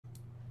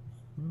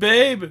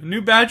Babe,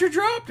 new badger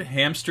dropped?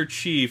 Hamster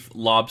Chief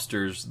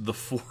Lobsters the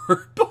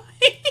Fortbite.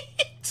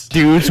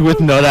 Dudes with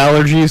nut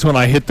allergies when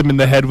I hit them in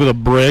the head with a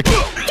brick.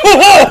 Just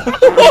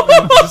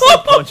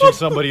like punching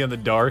somebody in the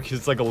dark.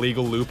 It's like a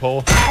legal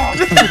loophole. I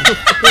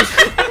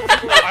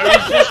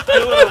was just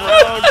feeling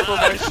around for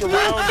my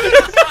surroundings.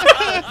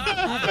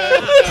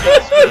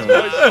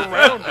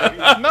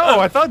 No,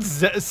 I thought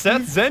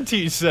Seth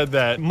Zenti said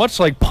that. Much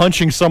like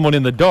punching someone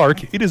in the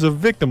dark, it is a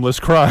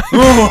victimless crime.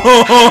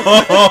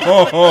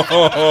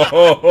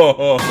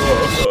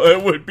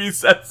 It would be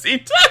sexy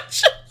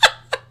touch.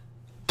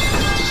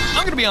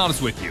 I'm gonna be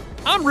honest with you.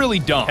 I'm really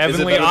dumb.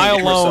 Heavenly, I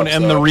alone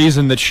am the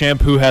reason that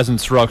shampoo has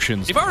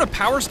instructions. If I were to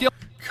power scale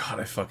God,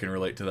 I fucking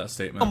relate to that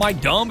statement. my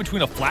dumb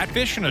between a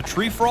flatfish and a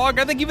tree frog,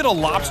 I think even a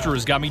lobster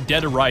has got me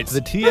dead to rights.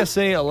 The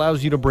TSA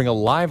allows you to bring a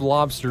live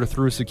lobster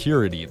through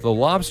security. The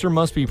lobster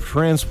must be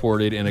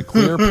transported in a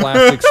clear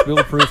plastic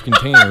spill-proof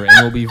container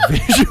and will be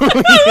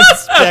visually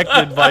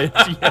inspected by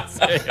a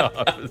TSA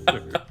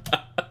officer.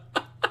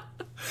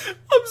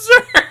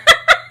 Observe.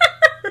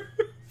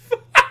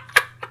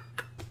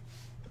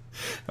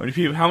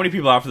 How many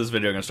people after this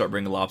video are gonna start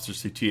bringing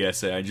lobsters to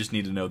TSA? I just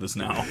need to know this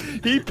now.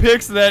 He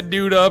picks that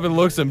dude up and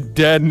looks him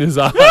dead in his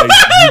eyes.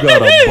 You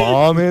got a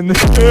bomb in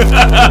there?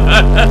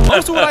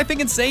 Most of what I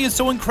think and say is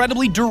so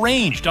incredibly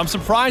deranged. I'm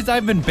surprised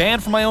I've been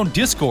banned from my own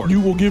Discord.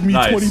 You will give me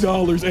Nice.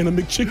 $20 and a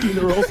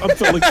McChicken or else I'm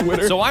telling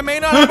Twitter. So I may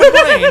not have a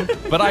brain,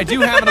 but I do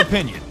have an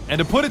opinion. And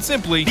to put it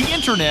simply, the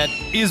internet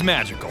is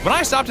magical. When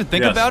I stop to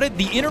think Yes. about it,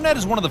 the internet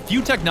is one of the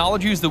few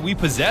technologies that we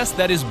possess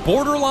that is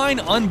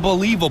borderline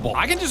unbelievable.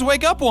 I can just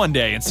wake up one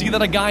day and see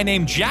that a guy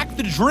named Jack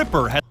the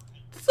Dripper has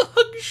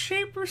Thug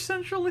Shaper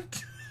Central.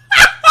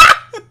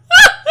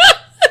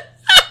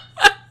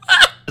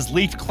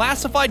 leaked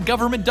classified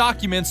government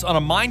documents on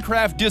a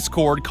Minecraft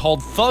Discord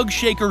called Thug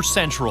Shaker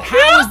Central.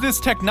 How is this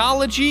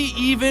technology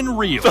even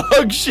real?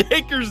 Thug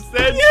Shaker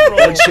Central.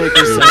 Thug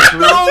Shaker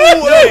Central. No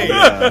way!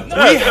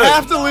 We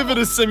have to live in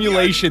a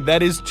simulation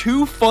that is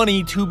too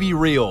funny to be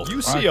real.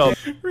 You see a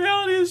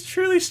Reality is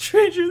truly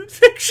stranger than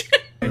fiction.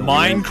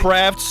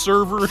 Minecraft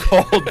server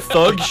called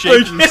Thug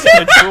Shaker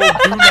Central.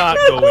 Do not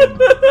go in.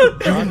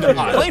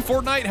 Playing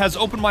Fortnite has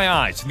opened my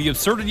eyes to the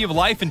absurdity of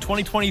life in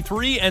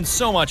 2023 and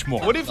so much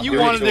more. What if you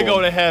wanted to go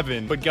to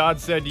heaven, but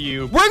God said to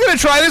you, "We're gonna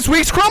try this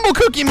week's crumble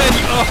cookie menu"?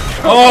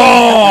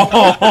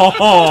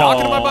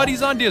 Talking to my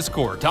buddies on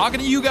Discord, talking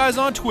to you guys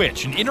on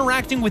Twitch, and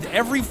interacting with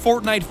every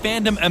Fortnite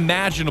fandom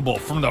imaginable,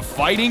 from the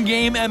fighting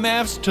game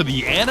MFs to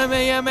the anime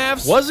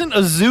MFs. Wasn't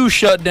a zoo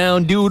shut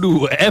down due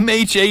to a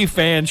MHA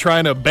fan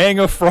trying to bang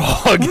a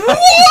frog? It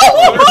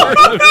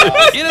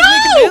has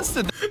me convinced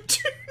that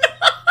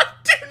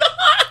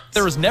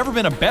there has never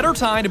been a better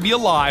time to be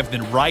alive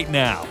than right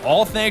now,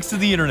 all thanks to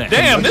the internet.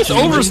 Damn, this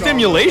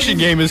overstimulation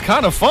game is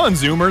kind of fun,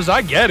 Zoomers.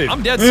 I get it.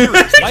 I'm dead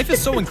serious. Life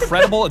is so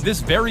incredible at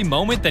this very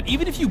moment that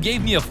even if you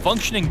gave me a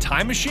functioning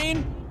time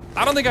machine,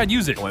 I don't think I'd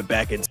use it. Went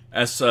back in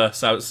As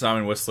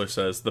Simon Whistler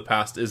says, the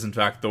past is in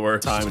fact the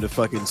worst. time to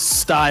fucking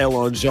style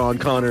on John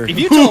Connor. If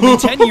you told me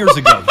 10 years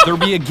ago there'd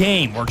be a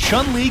game where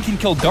Chun-Li can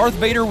kill Darth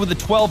Vader with a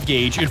 12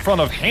 gauge in front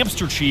of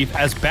Hamster Chief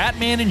as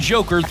Batman and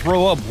Joker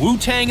throw up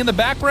Wu-Tang in the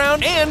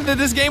background, and that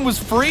this game was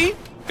free,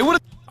 it would have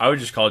I would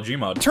just call it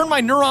Gmod. turned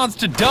my neurons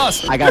to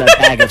dust. I got a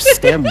bag of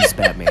stems,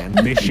 Batman.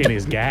 This shit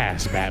is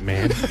gas,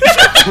 Batman.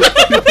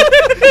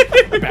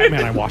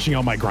 Batman, I'm washing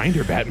out my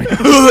grinder, Batman.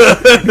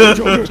 No,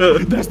 Joker,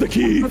 that's the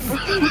key.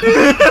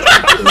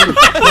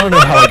 I don't know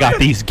how I got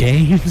these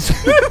games.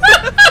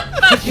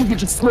 You can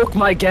just smoke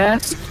my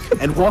gas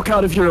and walk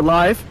out of here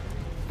alive?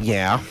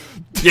 Yeah.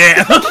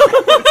 Yeah.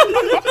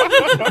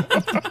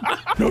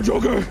 No,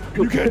 Joker,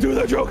 you can't do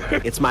that,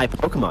 Joker. It's my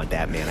Pokemon,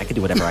 Batman. I can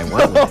do whatever I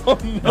want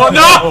with it. Oh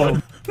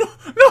no!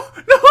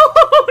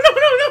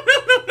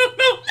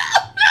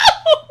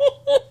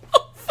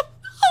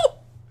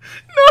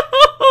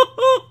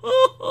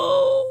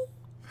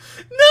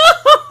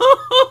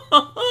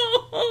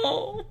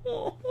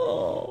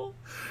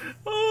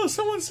 Oh,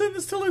 someone send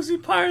this to Lucy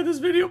Pyre, this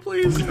video,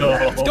 please.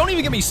 Don't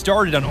even get me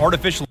started on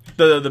artificial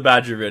The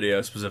Badger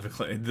video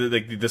specifically,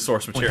 the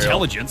source material.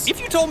 intelligence. If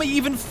you told me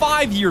even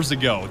 5 years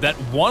ago that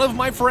one of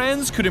my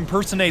friends could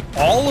impersonate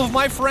all of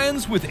my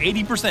friends with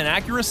 80%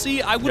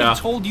 accuracy, I would have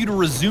told you to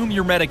resume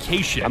your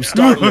medication. I'm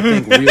starting to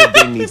think Real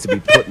Ding needs to be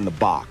put in the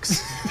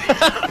box.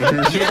 I'm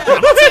not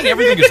saying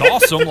everything is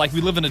awesome like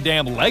we live in a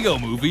damn Lego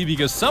movie,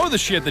 because some of the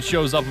shit that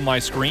shows up on my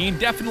screen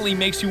definitely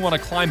makes you want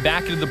to climb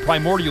back into the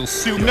primordial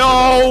soup.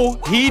 No,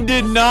 he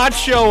did not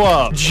show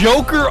up.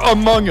 Joker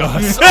Among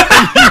Us.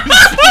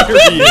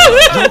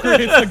 Joker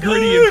hits the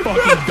gritty and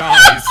fucking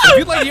dies. If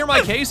you'd like to hear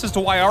my case as to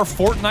why our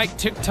Fortnite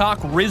TikTok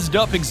rizzed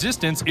up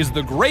existence is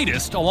the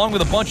greatest, along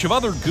with a bunch of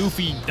other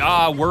goofy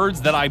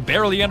words that I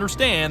barely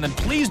understand, then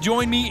please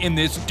join me in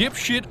this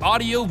dipshit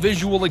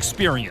audio-visual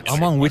experience.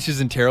 I'm on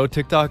Witches and Tarot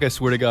TikTok. I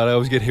swear to God, I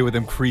always get hit with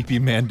them creepy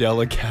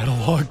Mandela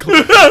catalog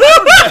clips.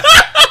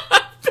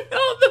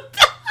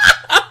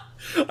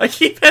 I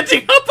keep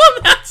ending up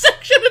on that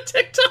section of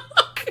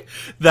TikTok.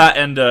 That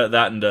and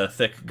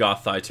thick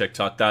goth thigh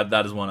TikTok.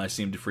 That is one I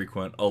seem to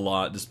frequent a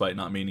lot, despite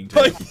not meaning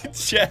to.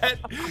 Chat,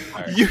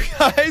 you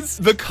guys,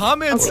 the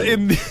comments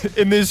in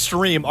this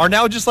stream are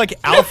now just like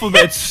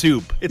alphabet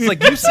soup. It's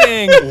like you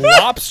saying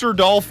lobster,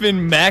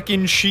 dolphin, mac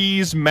and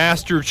cheese,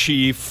 Master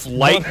Chief,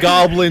 light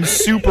goblin,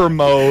 super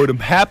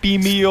mode, Happy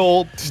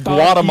Meal,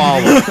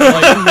 Guatemala.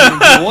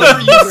 Like, what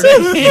are you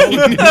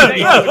saying?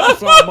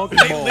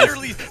 They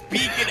literally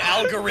speak an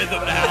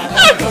algorithm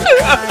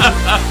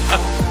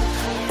now.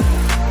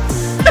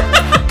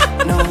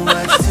 No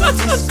words to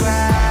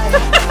describe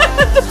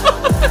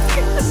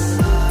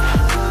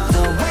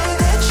the way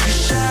that you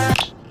shine.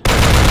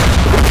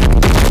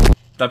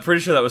 I'm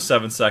pretty sure that was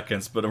 7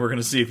 seconds, but we're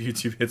gonna see if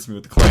YouTube hits me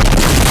with the claim.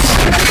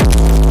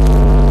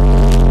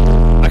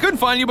 I couldn't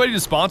find anybody to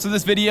sponsor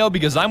this video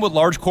because I'm what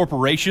large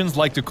corporations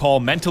like to call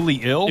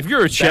mentally ill. If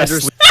you're a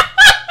chess...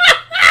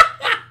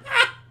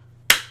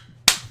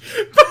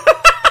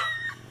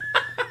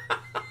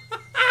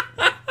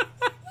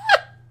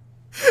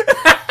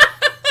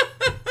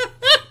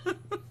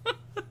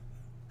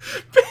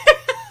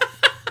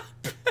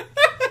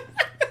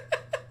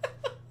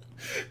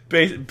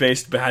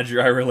 Based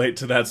Badger, I relate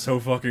to that so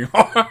fucking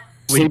hard.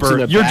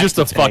 Sleeper, you're just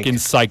a fucking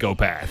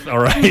psychopath,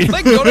 alright?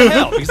 Like, go to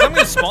hell, because I'm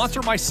gonna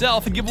sponsor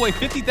myself and give away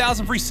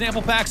 50,000 free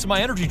sample packs of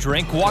my energy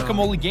drink,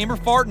 Guacamole Gamer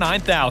Fart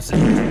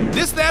 9000.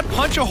 This, that,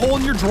 punch a hole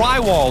in your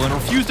drywall and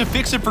refuse to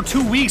fix it for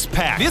 2 weeks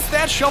pack. This,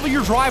 that, shovel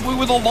your driveway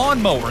with a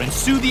lawnmower and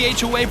sue the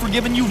HOA for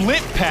giving you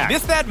lit pack.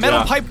 This, that,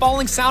 metal pipe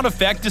falling sound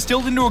effect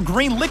distilled into a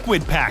green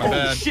liquid pack.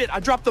 Holy shit,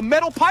 I dropped the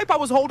metal pipe I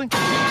was holding.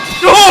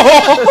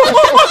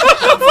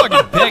 I'm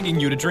fucking begging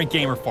you to drink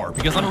Gamer Fart,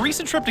 because on a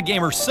recent trip to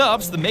Gamer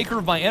Subs, the maker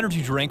of my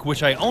energy drink,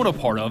 which I own a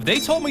part of, they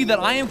told me that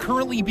I am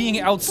currently being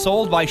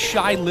outsold by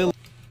Shy Lily.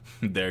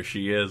 There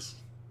she is.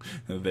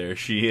 There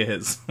she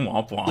is.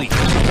 Womp womp.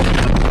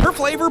 Her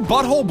flavor,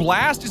 Butthole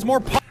Blast, is more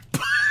There's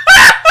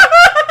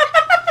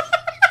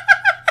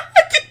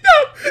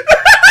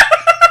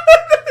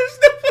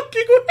no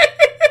fucking way.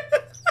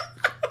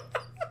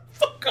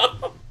 Fuck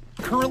off.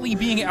 Currently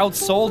being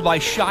outsold by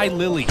Shy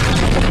Lily.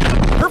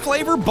 Her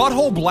flavor,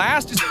 Butthole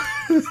Blast, is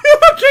Okay,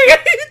 I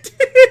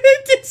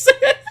did say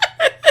it.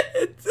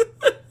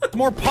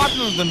 more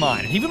popular than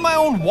mine. And even my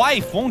own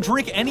wife won't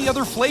drink any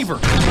other flavor.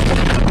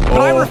 But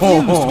I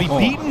refuse to be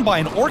beaten by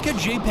an Orca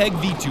JPEG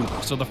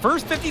VTuber. So the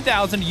first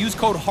 50,000 to use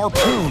code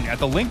HARPOON at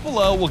the link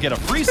below will get a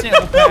free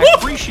sample pack,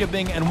 free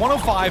shipping, and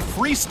 105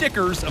 free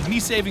stickers of me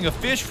saving a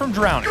fish from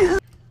drowning.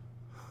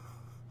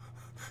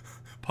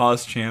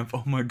 Pause, champ.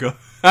 Oh my god.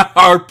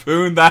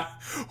 Harpoon that.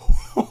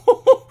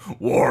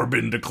 War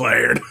been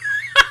declared.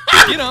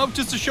 You know,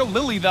 just to show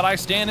Lily that I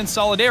stand in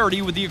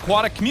solidarity with the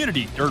aquatic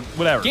community, or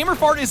whatever. Gamer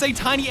Fart is a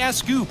tiny-ass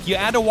scoop you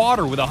add to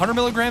water with 100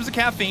 milligrams of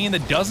caffeine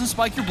that doesn't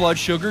spike your blood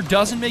sugar,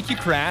 doesn't make you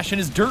crash, and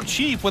is dirt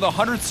cheap with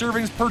 100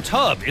 servings per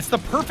tub. It's the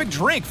perfect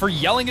drink for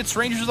yelling at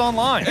strangers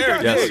online.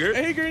 Yes.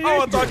 I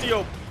want to talk to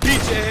you,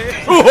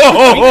 bitch.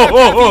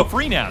 Caffeine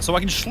free now, so I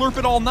can slurp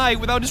it all night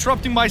without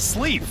disrupting my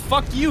sleep.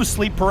 Fuck you,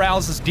 sleep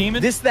paralysis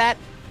demon. This, that,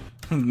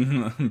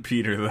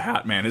 Peter the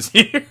Hat Man is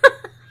here.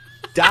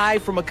 die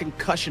from a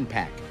concussion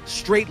pack.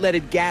 Straight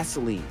leaded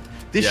gasoline.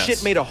 This Yes.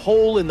 shit made a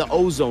hole in the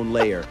ozone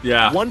layer.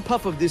 Yeah. One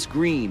puff of this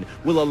green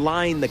will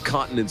align the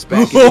continents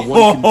back into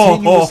one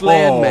continuous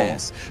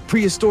landmass.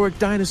 Prehistoric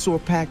dinosaur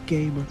pack,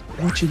 gamer.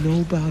 What you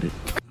know about it?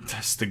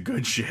 That's the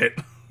good shit.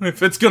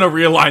 If it's gonna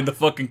realign the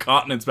fucking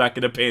continents back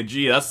into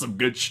Pangea, that's some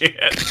good shit.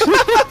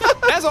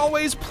 As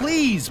always,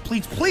 please,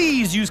 please,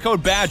 please use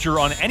code BADGER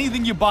on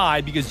anything you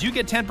buy because you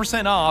get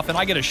 10% off and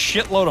I get a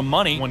shitload of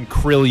money. $1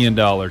 trillion.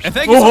 And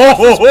thank you so much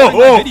for supporting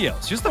my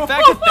videos. Just the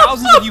fact that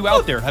thousands of you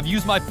out there have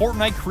used my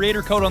Fortnite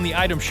creator code on the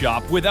item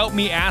shop without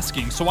me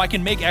asking so I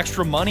can make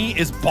extra money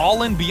is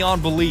ballin'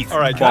 beyond belief. All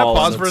right, can I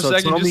pause for a So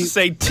second tell just me- to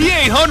say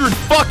T800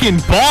 fucking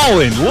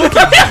ballin'. Look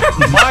at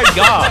that. My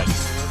God.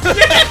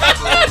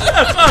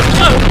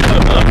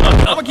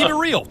 I'm gonna keep it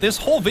real. This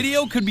whole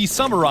video could be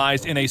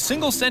summarized in a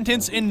single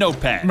sentence in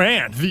Notepad.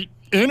 Man, the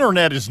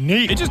internet is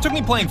neat. It just took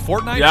me playing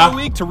Fortnite for a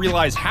week to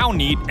realize how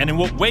neat and in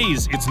what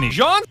ways it's neat.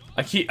 John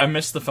I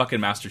missed the fucking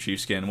Master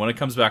Chief skin. When it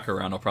comes back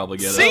around, I'll probably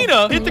get it.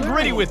 Cena, hit the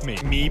gritty with me.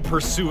 Me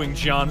pursuing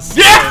John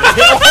Cena.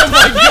 Oh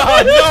my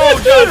God, no,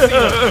 John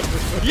Cena.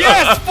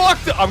 Yes,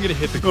 fuck the. I'm gonna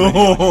hit the gritty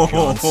with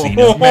John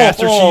Cena.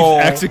 Master Chief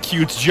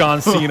executes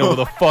John Cena with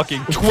a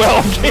fucking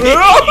 12 gauge.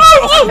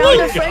 Oh my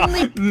Another God.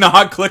 friendly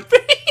Not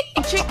clickbait.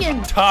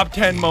 chicken. Top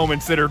 10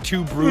 moments that are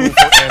too brutal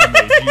for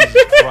anime.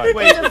 Jesus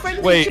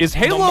Christ. Wait, is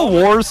Halo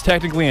Wars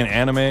technically an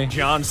anime?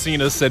 John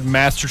Cena said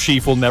Master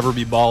Chief will never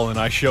be ballin'.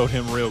 I showed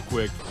him real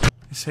quick.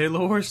 Is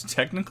Halo Wars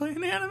technically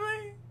an anime?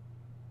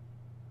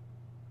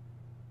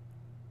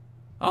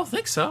 I don't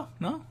think so.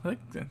 No, I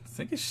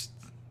think it's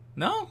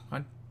no.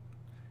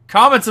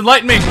 Comments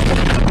enlighten me.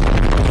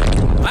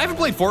 I haven't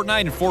played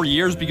Fortnite in 4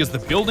 years because the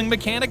building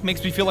mechanic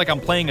makes me feel like I'm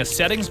playing a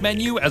settings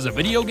menu as a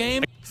video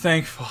game.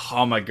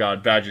 Oh my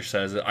God, Badger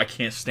says it. I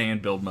can't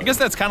stand build mode. I guess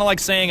that's kind of like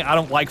saying I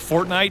don't like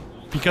Fortnite.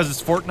 because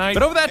it's Fortnite.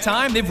 But over that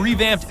time, they've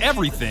revamped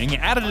everything,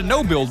 added a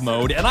no-build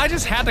mode, and I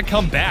just had to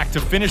come back to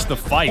finish the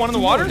fight. One in the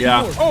water?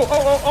 Yeah.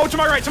 Oh, to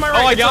my right, to my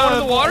right. Oh, I It's got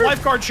one in the water?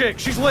 Lifeguard chick.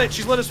 She's lit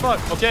as fuck.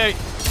 Okay.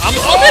 Oh!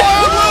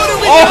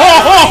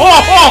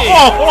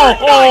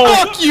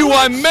 Fuck you,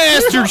 I'm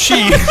Master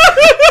Chief.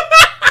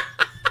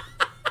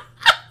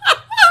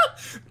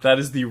 That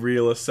is the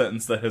realest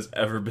sentence that has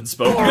ever been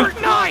spoken.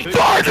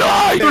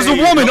 Fortnite! There's a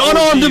woman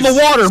unarmed in the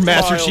water.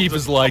 Master Chief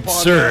is like,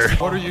 sir,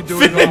 What are you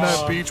doing on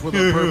that beach with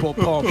a purple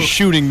pump?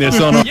 shooting this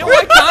on a... Yo,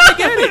 I kinda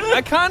get it.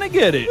 I kinda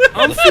get it.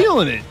 I'm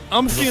feeling it.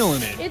 I'm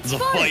feeling it. It's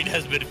fun.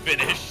 Has been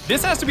finished.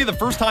 This has to be the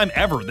first time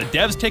ever the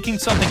devs taking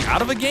something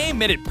out of a game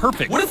made it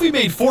perfect. What if we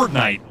made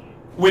Fortnite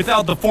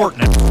without the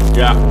Fortnite?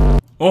 Yeah.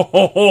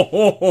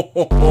 Oh.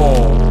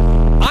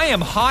 I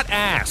am hot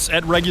ass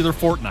at regular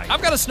Fortnite.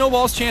 I've got a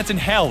snowball's chance in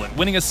hell at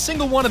winning a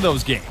single one of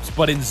those games,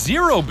 but in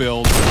zero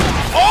builds...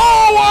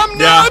 Oh, I'm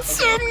nuts!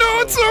 I'm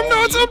nuts! I'm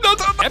nuts! I'm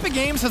nuts! I'm nuts! Epic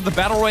Games has the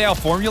Battle Royale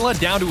formula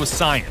down to a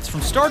science.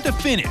 From start to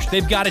finish,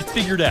 they've got it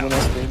figured out.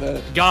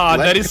 God,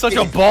 that is such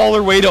a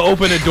baller way to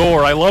open a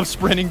door. I love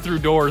sprinting through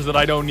doors that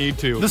I don't need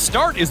to. The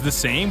start is the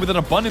same, with an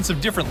abundance of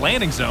different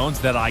landing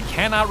zones that I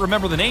cannot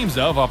remember the names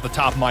of off the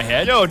top of my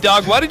head. Yo,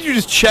 dog, why did you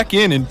just check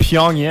in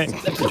Pyongyang?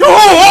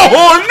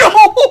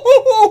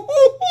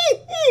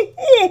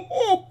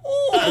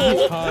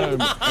 Every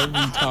time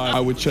I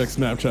would check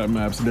Snapchat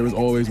maps, and there was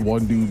always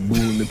one dude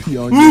booing the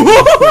peon.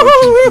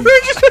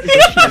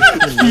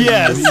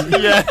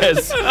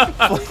 Yes.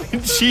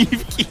 Fucking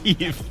Chief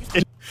Keef.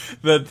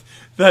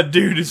 That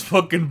dude is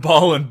fucking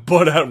balling,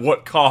 but at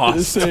what cost?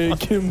 Just saying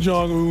Kim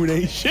Jong-un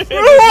ain't shit. The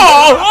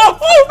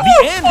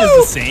end is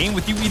the same,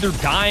 with you either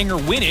dying or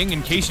winning,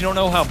 in case you don't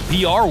know how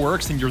BR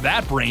works and you're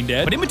that brain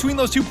dead. But in between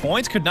those 2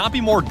 points could not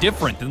be more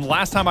different than the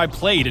last time I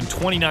played in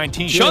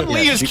 2019.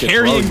 Chun-Li is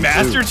carrying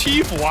Master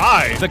Chief?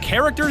 Why? The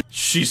characters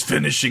She's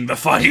finishing the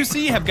fight. you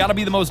see have got to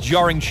be the most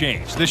jarring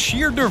change. The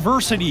sheer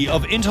diversity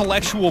of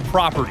intellectual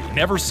property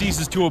never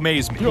ceases to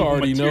amaze me. You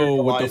already know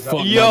what the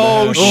fuck.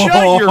 Yo,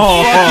 shut your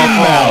fucking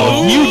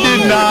mouth. You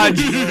did not.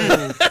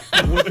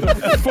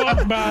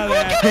 Fuck by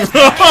that.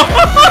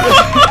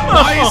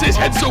 Why is his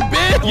head so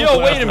big? Yo,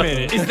 wait a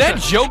minute. Is that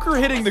Joker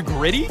hitting the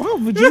gritty? Wow,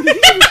 Vegeta,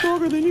 he's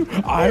stronger than you.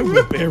 I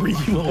will bury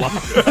you alive.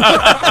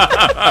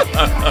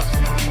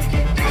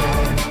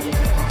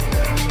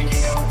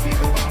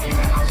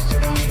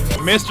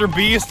 Mr.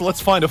 Beast, let's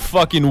find a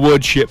fucking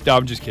wood chip. No,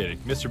 I'm just kidding.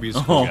 Mr. Beast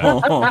is a cool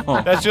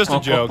guy. That's just a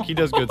joke. He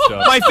does good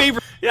stuff. My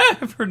favorite. Yeah,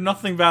 I've heard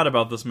nothing bad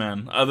about this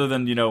man, other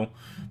than, you know,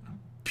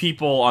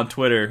 people on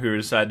Twitter who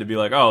decide to be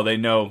like, oh, they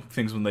know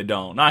things when they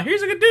don't. Nah,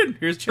 here's a good dude.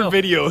 Here's chill.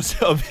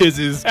 Videos of his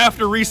is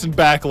after recent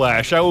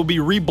backlash, I will be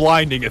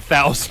reblinding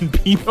 1,000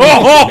 people.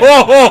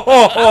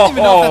 I don't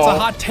even know if that's a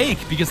hot take,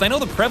 because I know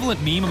the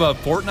prevalent meme about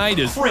Fortnite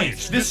is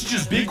cringe. This is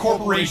just big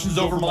corporations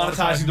over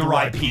monetizing their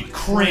IP.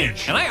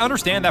 Cringe. And I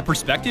understand that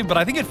perspective, but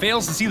I think it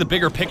fails to see the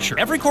bigger picture.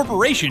 Every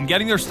corporation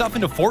getting their stuff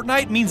into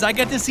Fortnite means I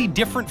get to see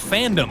different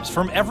fandoms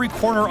from every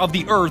corner of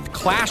the earth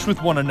clash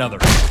with one another.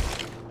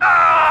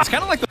 It's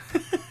kind of like the...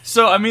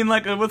 So, I mean,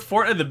 like, with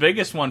Fortnite, the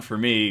biggest one for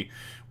me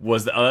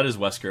was the, oh, that is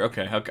Wesker.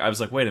 Okay, I was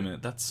like, wait a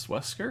minute, that's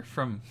Wesker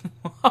from...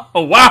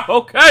 Oh, wow,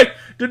 okay!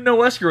 Didn't know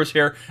Wesker was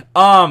here.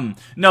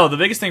 No, the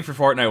biggest thing for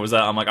Fortnite was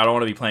that I'm like, I don't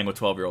want to be playing with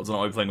 12-year-olds. I don't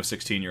want to be playing with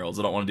 16-year-olds.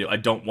 I don't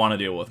want to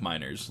deal with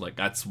minors. Like,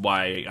 that's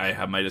why I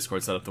have my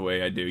Discord set up the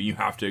way I do. You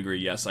have to agree.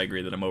 Yes, I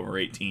agree that I'm over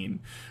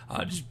 18.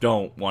 Just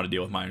don't want to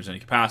deal with minors in any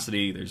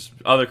capacity. There's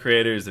other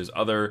creators. There's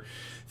other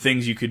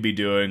things you could be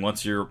doing.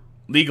 Once you're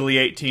legally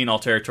 18, all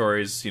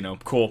territories, you know,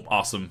 cool,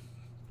 awesome,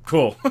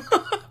 cool.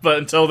 But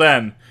until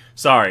then,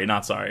 sorry,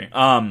 not sorry.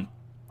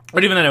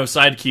 But even then, it was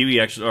side Kiwi,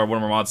 actually, or one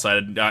of our mods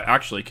cited,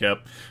 actually,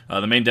 Kip,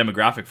 the main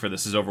demographic for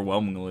this is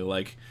overwhelmingly,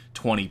 like,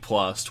 20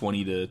 plus,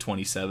 20 to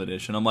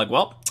 27-ish. And I'm like,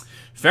 well,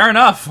 fair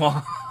enough.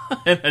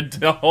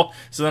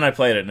 So then I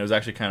played it, and it was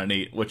actually kind of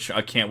neat, which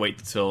I can't wait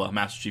until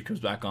Master Chief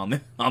comes back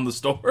on the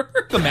store.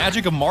 The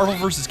magic of Marvel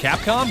vs.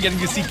 Capcom, getting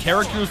to see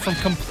characters from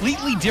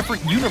completely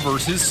different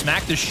universes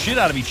smack the shit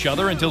out of each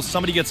other until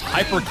somebody gets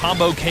hyper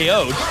combo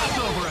KO'd.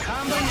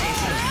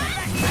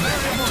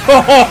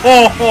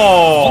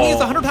 Only it's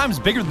 100 times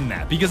bigger than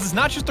that, because it's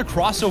not just a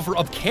crossover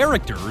of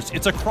characters,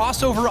 it's a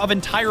crossover of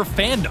entire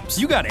fandoms.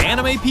 You got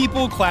anime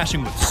people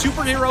clashing with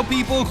superhero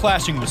people,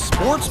 clashing with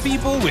sports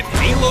people, with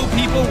Halo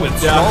people, with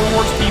Star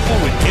Wars people,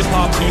 with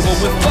hip-hop people,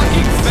 with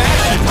fucking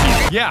fashion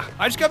people. Yeah,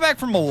 I just got back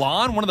from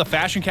Milan, one of the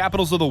fashion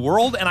capitals of the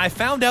world, and I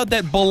found out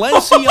that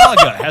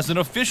Balenciaga has an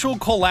official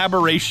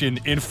collaboration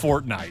in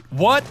Fortnite.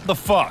 What the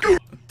fuck?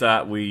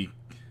 That we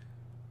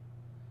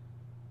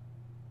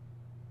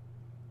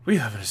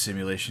live in a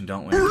simulation,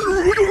 don't we?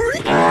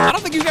 I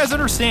don't think you guys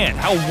understand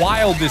how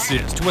wild this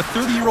is to a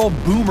 30-year-old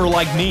boomer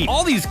like me.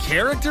 All these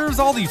characters,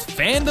 all these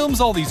fandoms,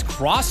 all these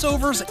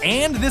crossovers,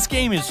 and this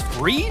game is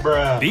free?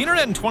 Bruh. The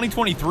internet in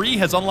 2023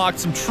 has unlocked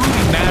some truly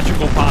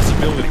magical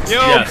possibilities.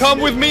 Yo, come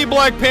with me,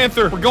 Black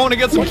Panther. We're going to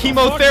get some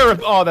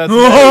chemotherapy. Oh, that's... Why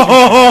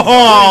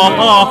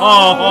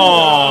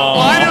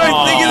did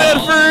I think of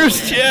that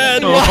first,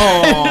 Chad?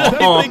 Why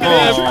did I think of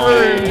that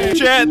first?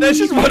 Chad, Chat, that's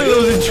just one of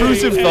those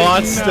intrusive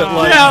thoughts that,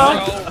 like,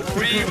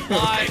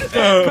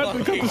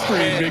 Cut the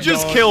stream, big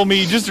just dog. kill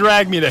me, just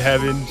drag me to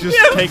heaven, just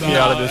take me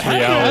out of this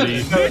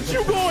reality. Bitch,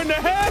 you going to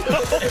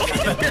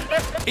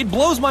hell? It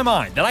blows my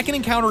mind that I can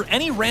encounter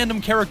any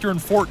random character in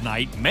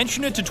Fortnite,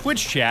 mention it to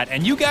Twitch chat,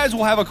 and you guys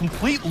will have a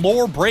complete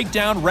lore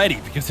breakdown ready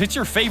because it's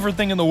your favorite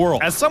thing in the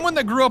world. As someone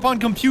that grew up on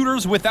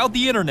computers without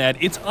the internet,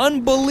 it's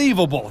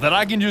unbelievable that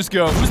I can just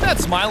go, who's that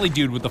smiley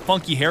dude with the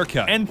funky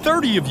haircut? And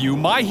 30 of you,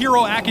 My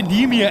Hero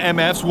Academia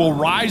MFs will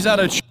rise out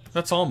of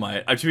That's All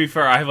Might. To be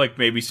fair, I have like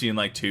maybe seen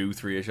like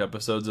 2-3-ish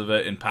episodes of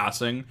it in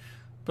passing.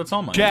 But it's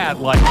All Might. chat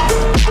like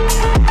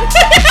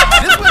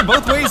this went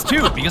both ways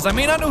too, because I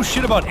may not know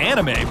shit about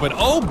anime, but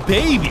oh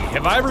baby,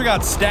 have I ever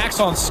got stacks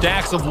on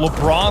stacks of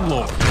LeBron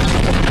lore.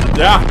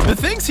 Yeah. The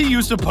things he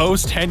used to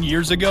post 10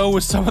 years ago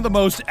was some of the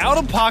most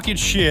out-of-pocket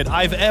shit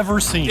I've ever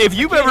seen. If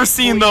you've ever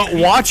seen the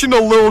watching a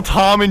little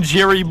Tom and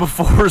Jerry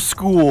before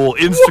school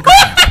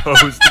Instagram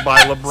post by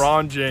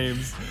LeBron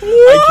James,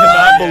 I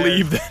cannot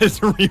believe that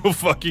is a real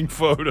fucking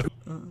photo.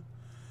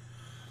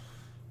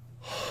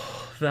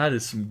 That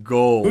is some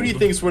gold. Who do you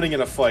think's winning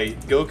in a fight,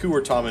 Goku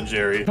or Tom and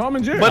Jerry? Tom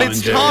and Jerry. But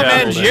it's Tom Yeah.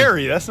 and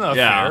Jerry, that's not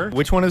Yeah. fair.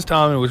 Which one is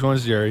Tom and which one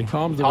is Jerry?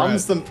 Tom's the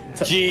Tom's rat.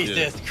 the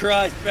Jesus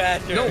Christ,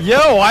 Badger.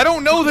 Yo, I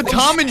don't know the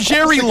Tom and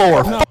Jerry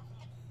lore.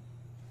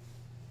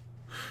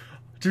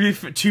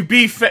 To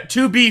be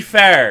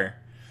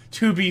fair,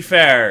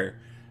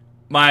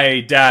 my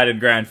dad and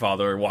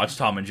grandfather watched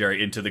Tom and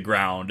Jerry Into the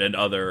Ground and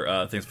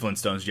other things,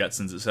 Flintstones,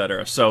 Jetsons,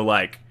 etc. So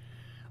like,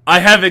 I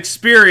have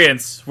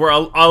experience where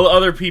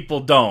other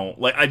people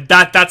don't. Like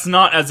that's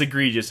not as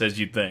egregious as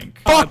you'd think.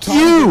 Fuck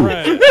you!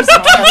 You're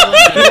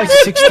like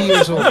 60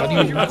 years old. How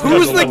do you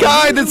Who's the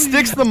guy that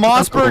sticks the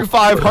Mossberg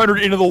 500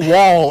 into the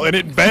wall and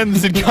it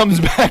bends and comes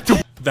back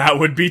to That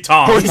would be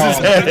Tom. his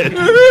head?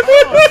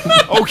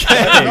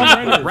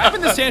 Okay.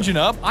 Wrapping this tangent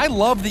up, I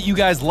love that you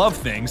guys love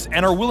things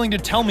and are willing to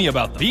tell me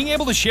about them. Being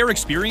able to share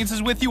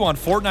experiences with you on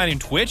Fortnite and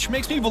Twitch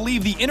makes me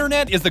believe the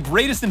internet is the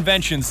greatest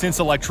invention since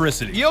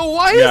electricity. Yo,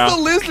 why Yeah. is the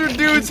lizard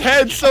dude's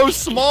head so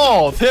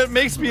small? That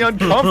makes me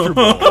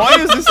uncomfortable. Why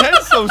is his head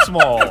so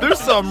small? There's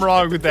something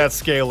wrong with that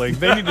scaling.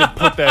 They need to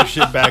put that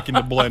shit back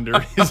into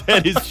Blender. His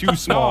head is too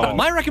small.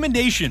 My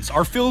recommendations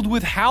are filled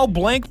with how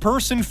blank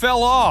person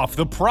fell off,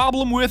 the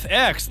problem with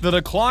X, the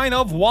decline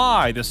of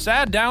Y, the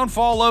sad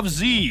downfall of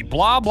Z,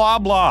 blah blah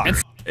blah. And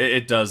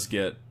It does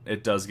get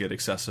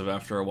excessive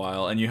after a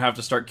while, and you have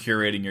to start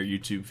curating your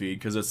YouTube feed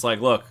because it's like,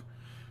 look,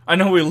 I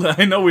know we live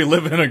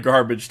in a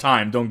garbage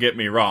time. Don't get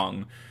me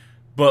wrong,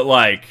 but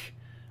like,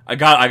 I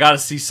gotta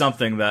see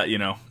something that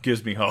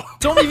gives me hope.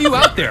 so many of you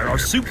out there are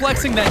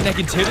suplexing that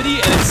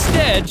negativity and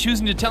instead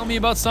choosing to tell me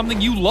about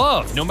something you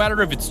love, no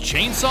matter if it's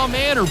Chainsaw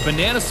Man or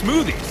banana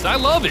smoothies. I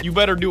love it. You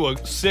better do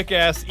a sick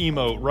ass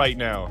emote right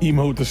now.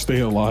 Emote to stay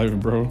alive,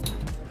 bro.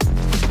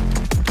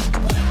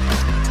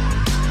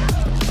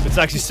 It's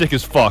actually sick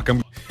as fuck.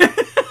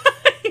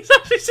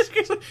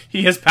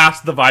 He has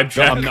passed the vibe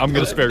check. I'm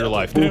gonna spare your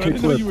life. Damn, I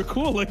didn't know you were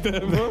cool like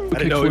that, bro. I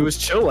didn't know he was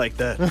chill like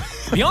that.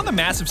 Beyond the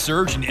massive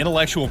surge in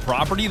intellectual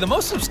property, the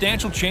most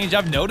substantial change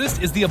I've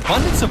noticed is the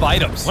abundance of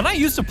items. When I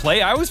used to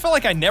play, I always felt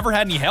like I never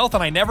had any health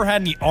and I never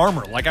had any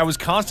armor, like I was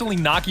constantly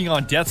knocking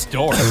on death's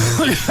door.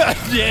 God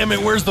damn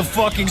it, where's the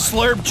fucking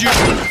slurp juice?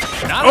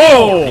 Not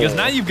anymore, because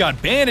now you've got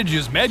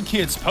bandages,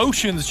 medkits,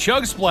 potions,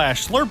 chug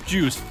splash, slurp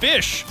juice,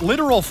 fish,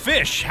 literal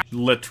fish.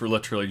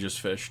 Literally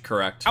just fish.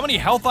 Correct. How many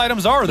health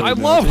items are there? I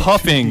love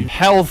huffing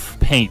health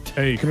paint.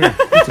 Hey, come here.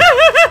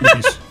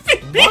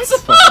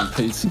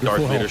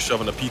 Darth Vader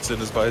shoving a pizza in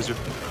his visor.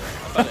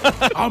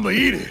 I'ma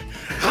eat it.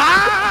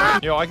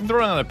 Yo, I can throw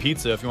it on a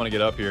pizza if you want to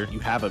get up here. You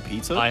have a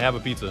pizza? I have a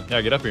pizza.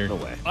 Yeah, get up here. No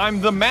way. I'm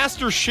the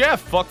master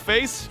chef,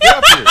 fuckface. Get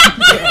up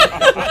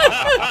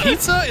here.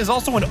 Pizza is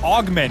also an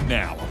augment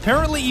now.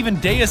 Apparently even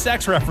Deus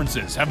Ex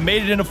references have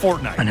made it into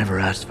Fortnite. I never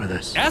asked for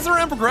this. As the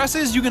round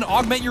progresses, you can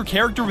augment your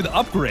character with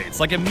upgrades,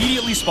 like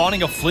immediately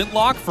spawning a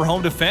flintlock for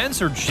home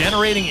defense or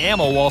generating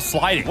ammo while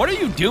sliding. What are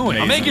you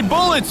doing? I'm making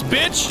bullets,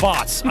 bitch!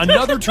 Bots,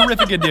 another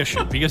terrific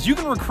addition, because you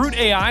can recruit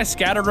AI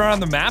scattered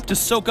around the map to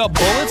soak up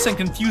bullets and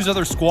confuse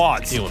other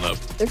squads. Healing up.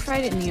 They're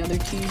fighting the other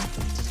team.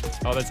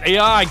 Oh, that's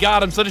AI.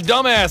 God, I'm such a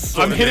dumbass.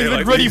 I'm hitting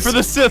like ready these. for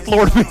the Sith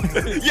Lord.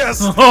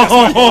 Yes!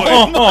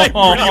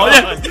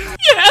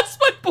 Yes,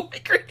 my boy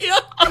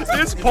Griot.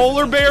 This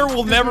polar bear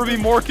will never be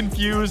more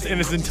confused in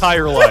his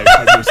entire life.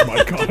 I miss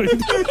my kind.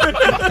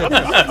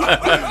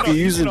 You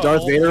using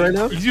Darth Vader right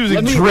now? He's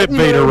using Drip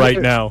Vader right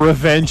now.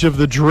 Revenge of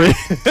the Drip.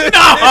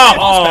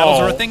 Boss battles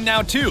are a thing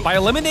now too. By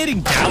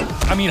eliminating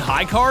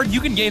High Card,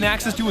 you can gain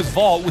access to his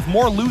vault with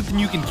more loot than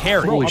you can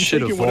carry. Holy I'm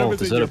shit, a thinking whatever's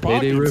vault. Is in that a your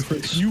Payday pockets,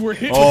 reference? You were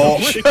hit Oh.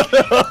 with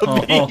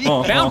a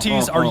brick.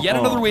 Bounties are yet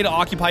another way to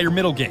occupy your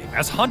middle game,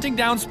 as hunting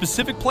down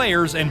specific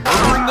players and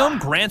murdering them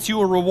grants you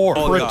a reward.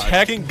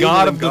 Protect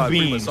God of the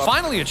Beans.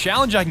 Finally, a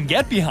challenge I can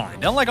get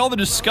behind, unlike all the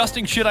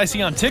disgusting shit I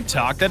see on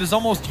TikTok that is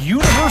almost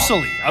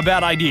universally a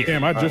bad idea.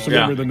 Damn, I just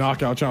remember the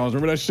knockout challenge.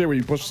 Remember that shit where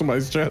you push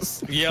somebody's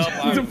chest?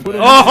 Yep. To put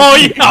it Oh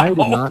yeah. I did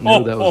not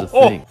know that was a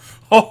thing.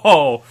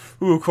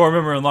 Ooh, core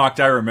memory unlocked.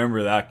 I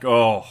remember that.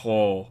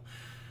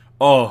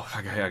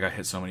 I got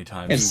hit so many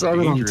times. I saw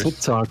it on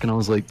TikTok and I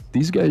was like,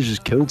 these guys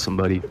just killed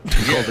somebody. I'm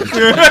surprised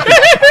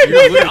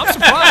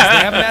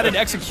they haven't added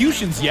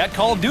executions yet,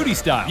 Call of Duty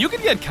style. You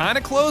can get kind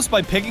of close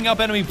by picking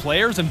up enemy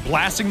players and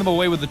blasting them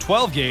away with the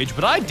 12 gauge,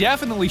 but I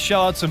definitely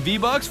shell out some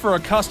V-Bucks for a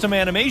custom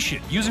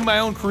animation using my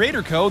own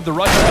creator code, the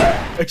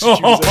Russian.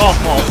 Excuse me. Oh,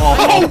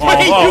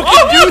 wait, you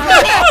can do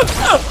that!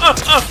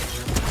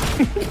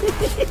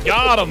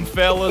 Got him,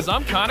 fellas.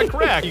 I'm kind of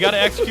cracked. You got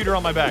an executor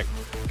on my back.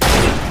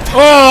 Force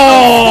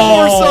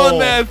on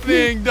that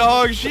thing,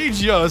 dog. She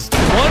just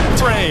one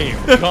frame.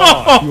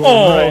 Gone.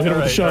 Right, hit her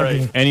with the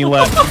shotgun. Any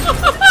left?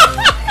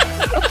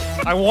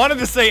 I wanted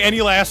to say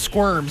any last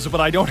squirms,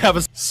 but I don't have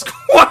a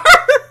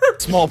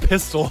small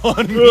pistol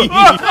on me.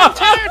 I'm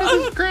tired of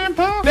this,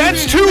 Grandpa.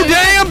 That's too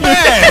damn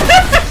bad.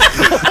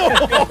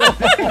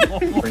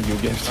 Bring you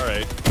again. All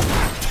right.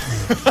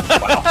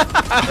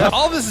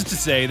 All this is to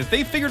say that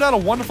they figured out a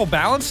wonderful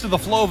balance to the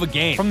flow of a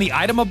game. From the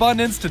item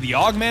abundance, to the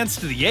augments,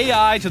 to the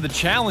AI, to the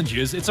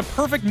challenges, it's a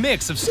perfect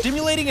mix of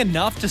stimulating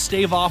enough to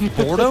stave off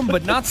boredom,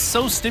 but not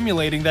so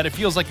stimulating that it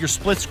feels like you're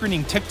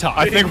split-screening TikTok.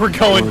 I think we're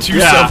going to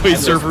Subway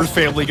Surfers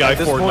Family Guy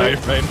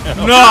Fortnite right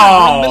now. No!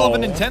 We're in the middle of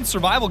an intense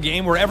survival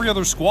game where every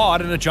other squad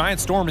in a giant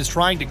storm is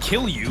trying to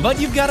kill you, but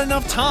you've got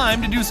enough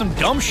time to do some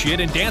dumb shit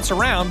and dance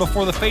around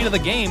before the fate of the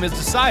game is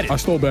decided. I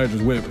stole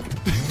Badger's whip.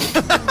 I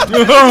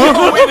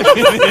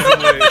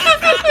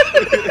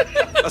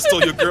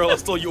stole your girl, I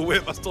stole your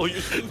whip, I stole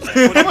your shoes.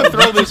 I'm gonna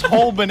throw this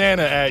whole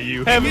banana at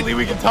you. Heavenly,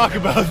 we can talk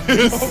about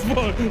this. I'm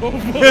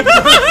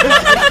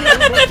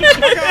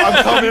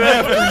coming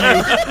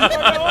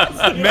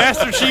after you.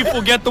 Master Chief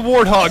will get the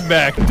warthog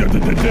back.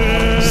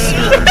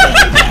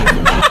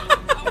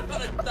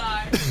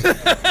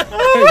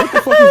 Hey, what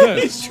the fuck is that?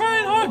 He's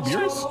trying hard.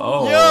 Beers?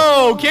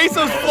 Yo,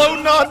 queso's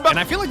floating on by. And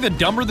I feel like the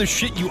dumber the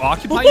shit you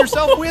occupy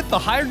yourself with, the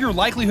higher your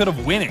likelihood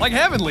of winning. Like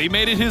Heavenly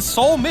made it his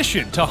sole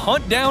mission to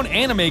hunt down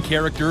anime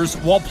characters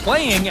while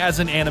playing as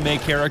an anime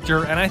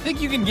character, and I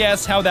think you can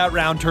guess how that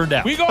round turned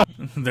out. We go.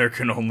 There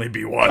can only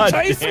be one.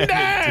 Chase him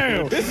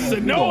down. This is a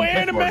no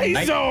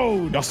anime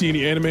zone. Y'all see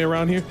any anime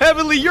around here?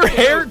 Heavenly, your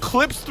hair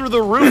clips through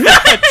the roof of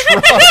that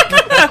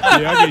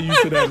truck. Yeah, I get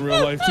used to that in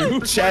real life too.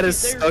 Chad is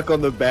stuck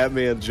on the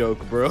Batman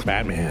joke, bro.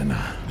 Batman.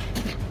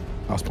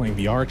 I was playing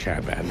VR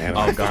chat Batman.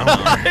 Oh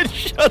god.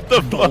 Shut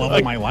the fuck. Love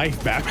of my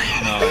life,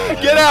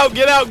 Batman. Get out,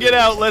 get out, get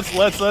out.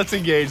 Let's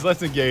engage.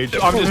 Let's engage.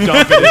 I'm just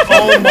dumping it.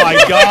 Oh my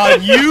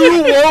god,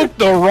 you woke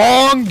the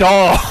wrong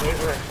dog.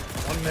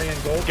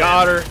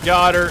 Got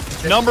her.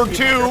 Number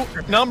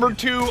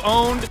two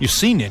owned. You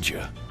see,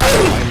 Ninja.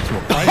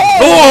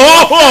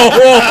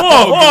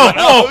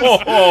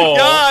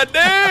 God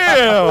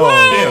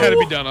damn! It had to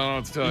be done. I don't know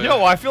what to tell you.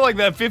 Yo, I feel like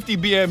that 50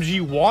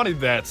 BMG wanted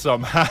that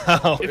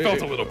somehow. It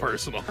felt a little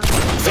personal.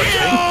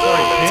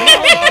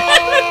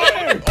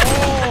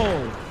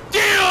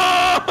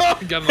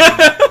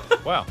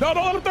 Wow. No,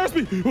 don't let him thirst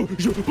me.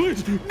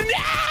 Please.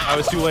 I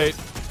was too late.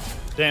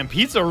 Damn,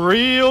 pizza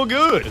real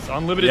good. His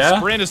unlimited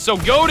sprint is so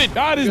goated.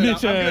 God, his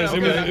bitch ass.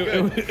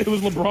 It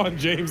was LeBron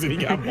James and he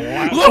got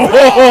blasted.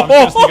 I'm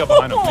gonna sneak up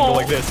behind him and go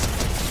like this.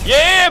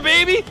 Yeah,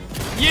 baby!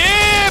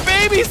 Yeah,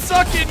 baby!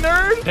 Suck it,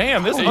 nerd!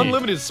 Damn, this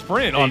unlimited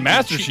sprint on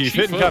Master Chief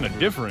hitting kind of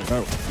different.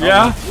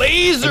 Yeah.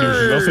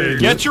 Laser!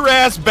 Get your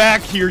ass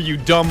back here, you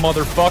dumb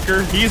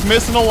motherfucker. He's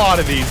missing a lot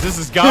of these. This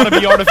has got to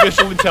be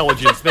artificial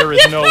intelligence. There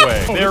is no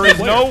way. There is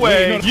no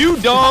way. You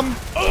dumb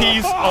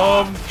piece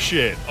of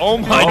shit. Oh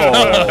my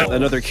god.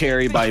 Another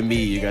carry by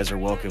me. You guys are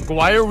welcome.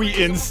 Why are we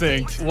in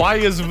sync? Why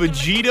is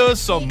Vegeta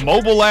some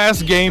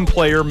mobile-ass game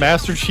player,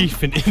 Master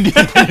Chief, and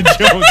Indiana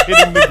Jones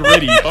hitting the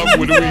gritty?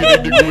 When are we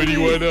hitting the gritty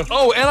one?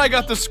 Oh, and I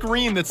got the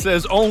screen that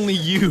says only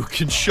you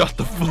can shut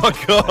the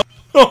fuck up.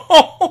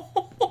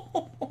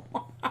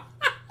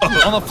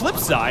 On the flip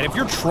side, if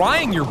you're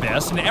trying your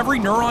best and every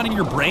neuron in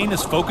your brain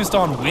is focused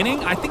on winning,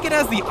 I think it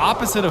has the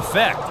opposite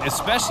effect,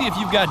 especially if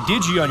you've got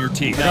Digi on your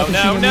team. No,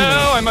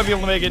 I might be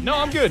able to make it. No,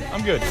 I'm good.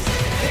 I'm good.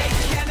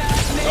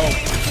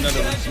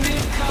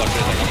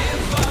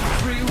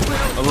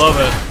 I love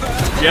it.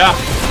 Yeah.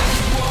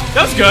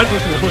 That's good.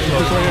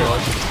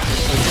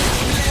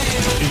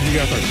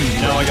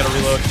 Now I gotta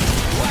reload.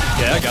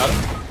 Yeah, I got him.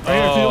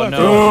 Oh,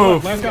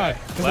 no. Last guy.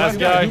 Last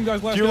guy.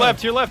 To your left,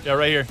 to your left. Yeah,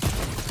 right here.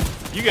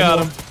 You got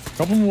him.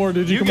 Couple more,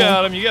 Digi. You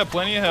got him. You got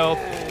plenty of health.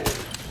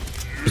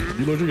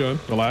 Reload your gun.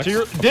 Relax.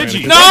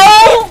 Digi.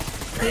 No!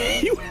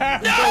 You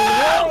have the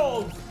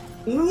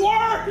world's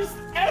worst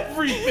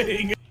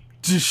everything.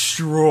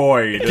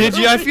 Destroyed.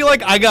 Digi, I feel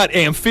like I got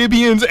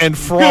amphibians and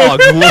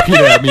frogs looking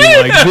at me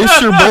like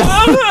this your boy.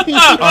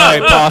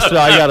 Alright, Pasta,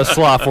 I got a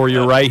slot for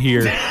you right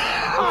here.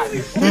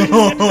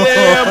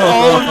 Damn,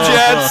 all of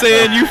chat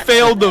saying you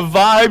failed the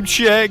vibe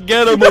check.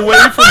 Get him away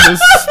from the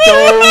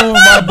stove.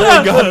 My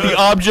boy got the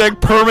object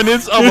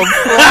permanence of a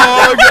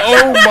frog.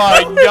 Oh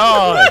my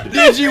god.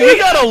 Digi, we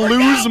gotta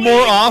lose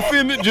more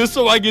often just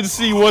so I can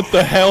see what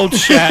the hell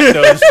chat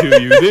does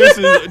to you. This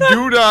is,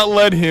 do not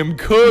let him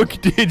cook.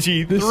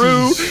 Digi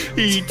through.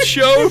 He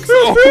chokes.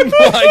 Oh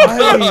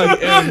my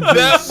god.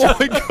 That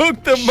boy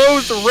cooked the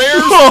most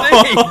rare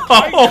steak.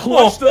 I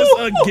clutched us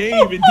a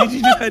game and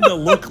Digi just had to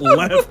look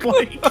left.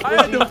 Like, I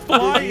had to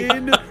fly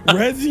in,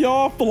 res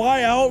y'all,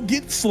 fly out,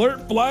 get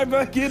slurp, fly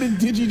back in, and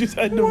Digi just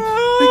had to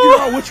figure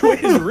out which way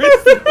his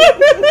wrist.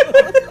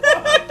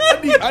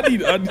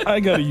 I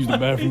gotta use the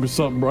bathroom or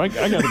something, bro. I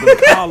gotta go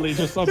to college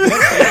or something.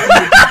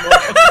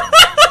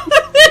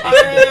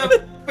 I am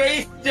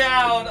face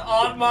down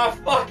on my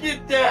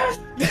fucking desk.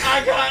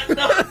 I got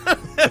nothing.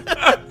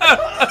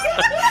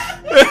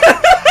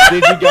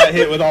 Digi got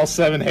hit with all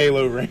 7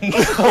 Halo rings.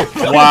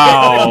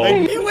 Wow.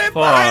 He went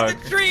behind the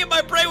tree and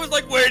my brain was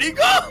like, where'd he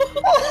go?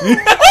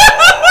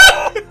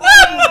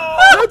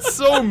 That's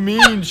so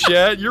mean,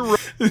 chat. You're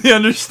right. The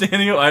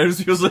understanding of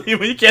items feels like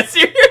when you can't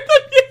see or hear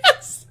them.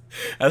 Yes.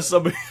 As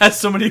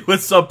somebody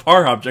with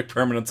subpar object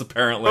permanence,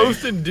 apparently.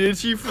 Roasted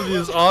Ditchy for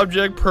this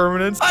object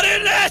permanence. I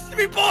didn't ask to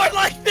be born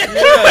like this.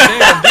 Yeah,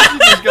 damn. Ditchy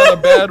just got a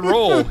bad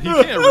roll. He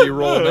can't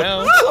re-roll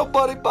now.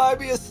 Somebody buy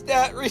me a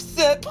stat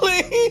reset,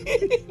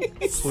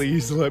 please.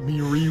 Please let me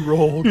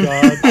re-roll,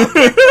 God.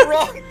 The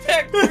wrong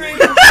tech tree.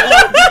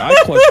 I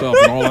clutched up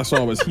and all I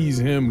saw was he's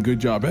him. Good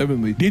job,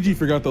 Heavenly. Digi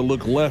forgot to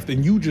look left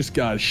and you just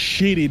got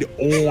shitted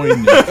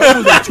on. That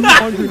was a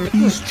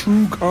 200-piece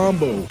true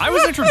combo. I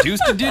was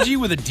introduced to Digi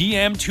with a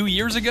DM 2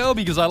 years ago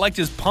because I liked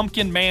his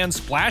Pumpkin Man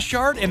splash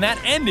art, and that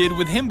ended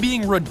with him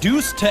being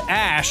reduced to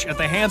ash at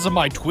the hands of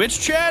my Twitch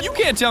chat. You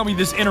can't tell me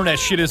this internet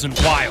shit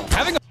isn't wild.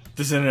 Having a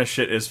This internet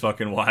shit is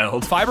fucking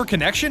wild. fiber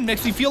connection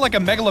makes me feel like a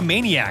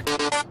megalomaniac.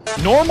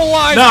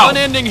 Normalize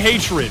unending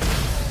hatred.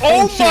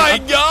 Oh my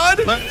god!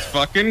 Let's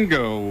fucking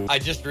go. I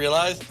just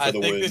realized, I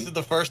think this is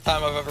the first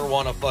time I've ever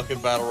won a fucking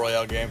Battle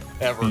Royale game,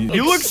 ever.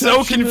 You look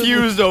so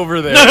confused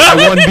over there. I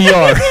won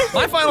BR.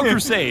 My final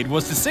crusade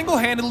was to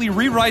single-handedly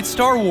rewrite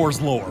Star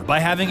Wars lore by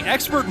having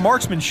expert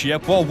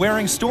marksmanship while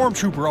wearing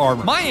stormtrooper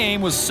armor. My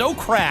aim was so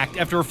cracked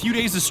after a few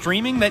days of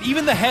streaming that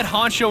even the head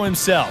honcho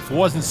himself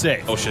wasn't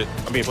safe. Oh shit,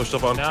 I'm being pushed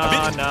up on.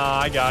 Nah,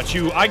 I got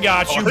you,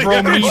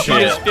 bro.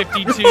 Meteus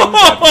 52.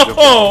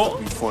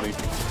 Funny.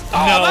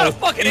 No,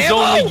 he's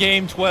only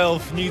game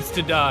 12, needs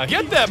to die.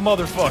 Get that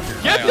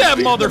motherfucker. Get that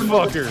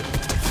motherfucker.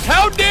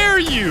 How dare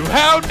you?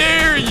 How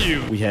dare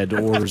you? We had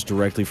orders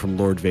directly from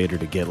Lord Vader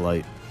to get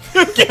light.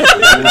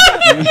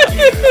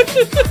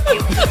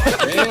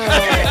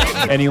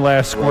 Any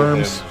last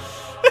squirms?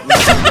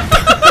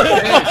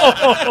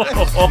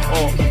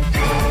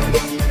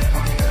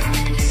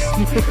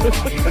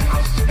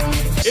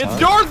 It's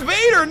Darth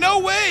Vader! No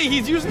way!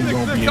 He's using the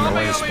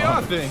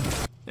Kamehameha thing.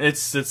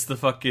 It's the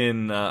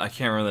fucking I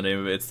can't remember the name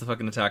of it. It's the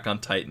fucking Attack on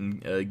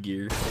Titan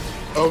gear.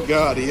 Oh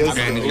god, he has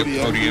Okay, the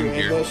ODM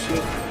gear. gear.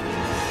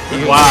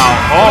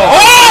 Wow!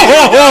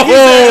 His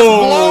ass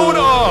blown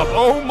up!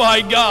 Oh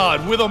my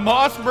god! With a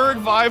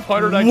Mossberg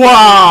 500, I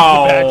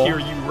wow! Can't back here,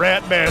 you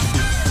rat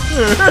bastard!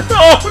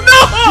 Oh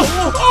no!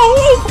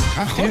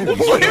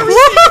 Where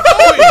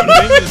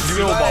is he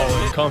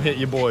going? Come hit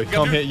your boy.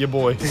 Come hit your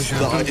boy.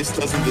 The ice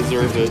doesn't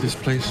deserve it. This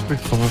place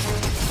before.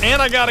 And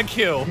I got a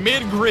kill.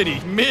 Mid-gritty.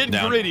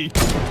 Mid-gritty.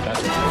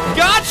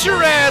 Got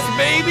your ass,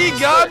 baby!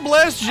 God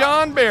bless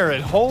John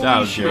Barrett.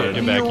 Holy shit.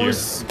 Get back here.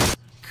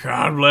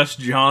 God bless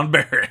John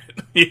Barrett.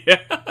 Yeah.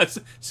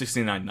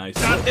 69, nice.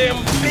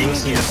 Goddamn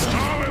Vegas.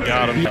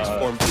 Got him.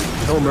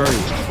 Hail Mary.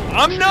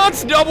 I'm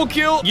nuts, double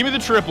kill. Give me the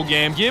triple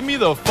game. Give me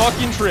the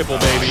fucking triple,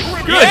 baby.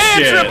 Good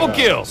shit. Triple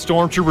kill.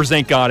 Stormtroopers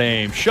ain't got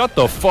aim. Shut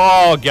the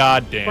fuck.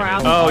 God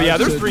damn it. Oh, yeah,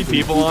 there's 3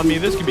 people on me.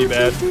 This could be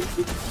bad.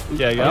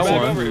 Yeah, I got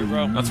one. Over here,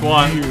 bro. That's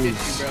one.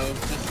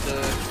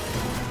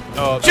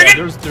 Oh,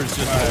 there's just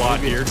a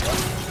lot here.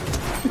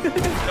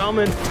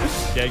 Coming.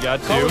 Okay,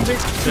 got 2.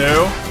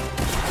 2.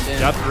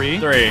 Got 3.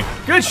 3.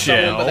 Good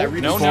shit. No.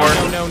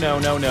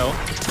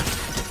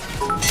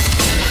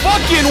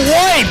 Fucking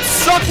wipe!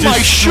 Suck my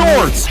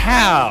shorts!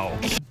 How?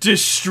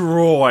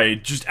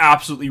 Destroyed. Just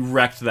absolutely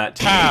wrecked that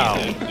team.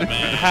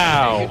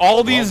 How?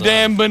 All these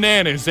damn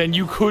bananas and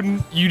you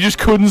just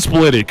couldn't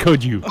split it,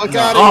 could you? Fuck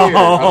out of here.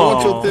 I don't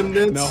want your thin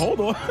mints. Now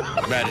hold on.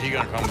 Bad, he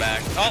gonna come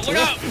back. Oh, look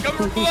out! Come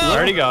from below! I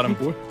already got him.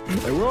 No,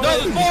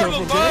 there's more of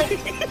them,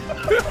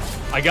 bro!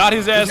 I got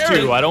his ass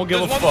too. I don't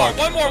give a fuck.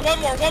 One more.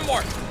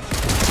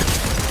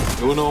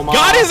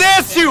 Got his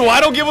ass too.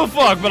 I don't give a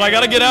fuck, but I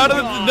gotta get out of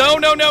it.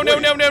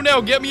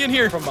 No. Get me in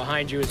here. From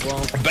behind you as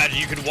well. Badger,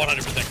 you could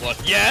 100%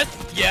 clutch. Yes.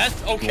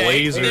 Okay.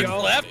 Laser. It's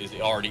left. Is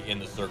already in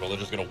the circle. They're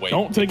just gonna wait.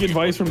 Don't take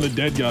advice from the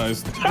dead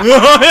guys.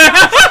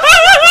 Yeah,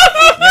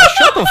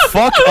 shut the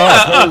fuck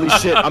up. Holy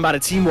shit, I'm out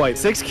of team white.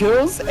 6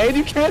 kills and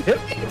you can't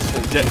hit me.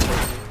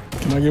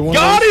 Can I get one?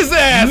 Got his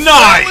ass!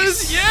 Nice!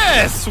 Fellas.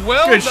 Yes!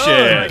 Well Good done.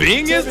 shit.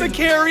 Bing is the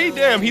carry.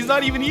 Damn, he's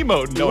not even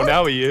emoting. No,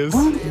 now he is.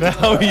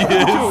 Now he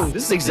is.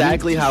 This is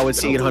exactly how a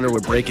Scene Hunter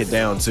would break it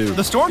down, too.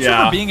 The Stormtrooper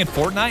Yeah. being in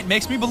Fortnite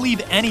makes me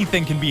believe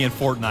anything can be in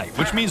Fortnite,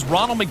 which means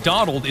Ronald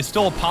McDonald is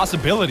still a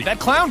possibility. That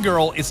clown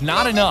girl is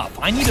not enough.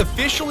 I need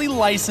officially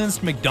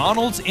licensed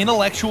McDonald's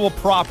intellectual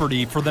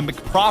property for the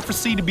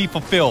McProphecy to be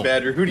fulfilled.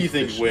 Badger, who do you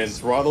think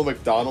wins, Ronald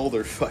McDonald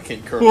or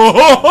fucking Colonel?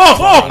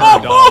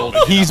 McDonald.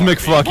 He's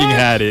McFucking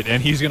had it,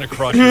 and he's gonna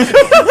crush it.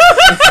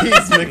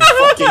 He's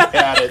McFucking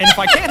had it. And if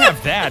I can't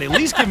have that, at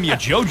least give me a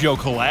JoJo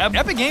collab.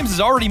 Epic Games is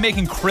already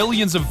making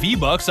trillions of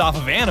V-Bucks off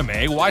of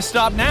anime. Why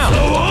stop now?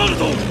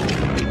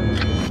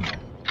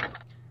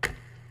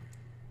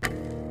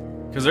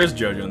 Because there's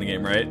JoJo in the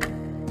game, right?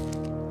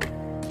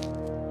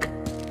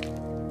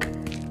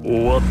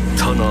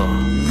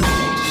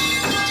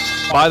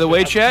 By the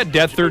way, chat,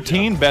 Death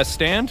 13, best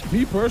stand.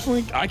 Me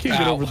personally, I can't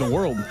get over the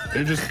world.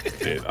 It just,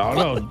 I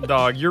don't know.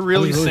 Dog, you're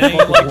really It's saying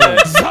fucking like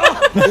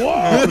that?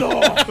 Whoa,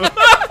 no.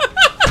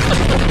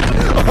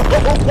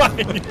 Oh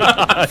my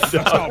god.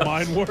 That's how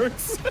mine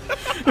works.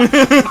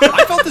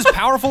 I felt as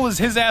powerful as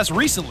his ass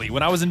recently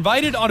when I was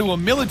invited onto a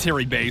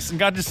military base and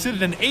got to sit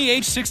in an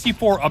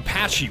AH-64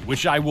 Apache,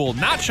 which I will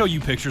not show you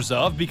pictures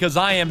of because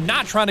I am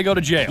not trying to go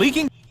to jail.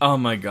 Leaking. Oh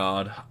my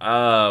god.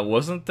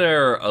 Wasn't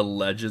there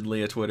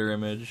allegedly a Twitter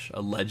image?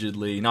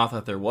 Allegedly. Not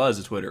that there was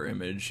a Twitter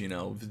image, you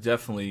know.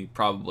 Definitely,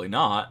 probably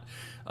not.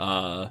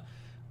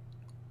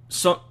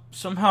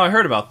 Somehow I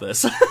heard about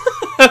this.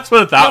 Let's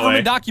put it that Government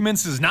way.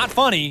 documents is not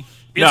funny.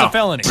 It's No. a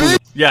felony.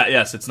 Yeah,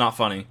 yes, it's not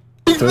funny.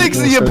 He thinks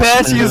the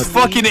Apache is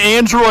fucking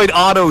Android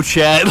Auto,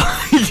 chat.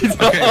 If you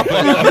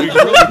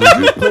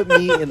put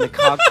me in the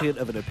cockpit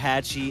of an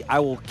Apache, I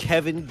will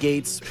Kevin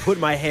Gates put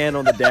my hand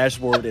on the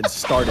dashboard and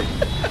start it.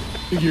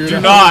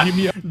 Do not.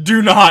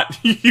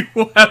 You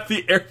will have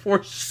the Air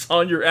Force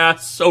on your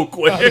ass so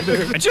quick.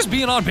 And just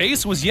being on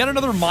base was yet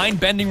another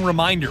mind-bending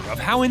reminder of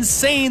how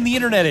insane the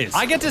internet is.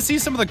 I get to see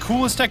some of the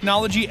coolest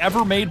technology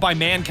ever made by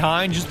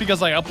mankind just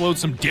because I upload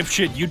some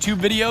dipshit YouTube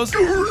videos.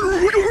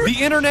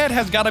 The internet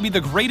has got to be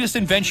the greatest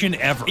invention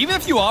ever. Even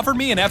if you offered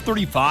me an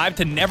F-35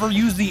 to never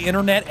use the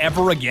internet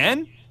ever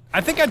again, I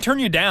think I'd turn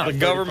you down. The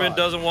government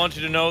doesn't want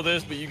you to know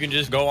this, but you can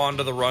just go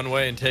onto the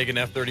runway and take an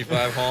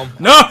F-35 home.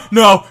 No,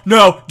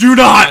 do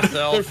not!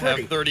 Myself have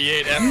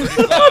 38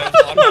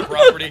 F-35s on my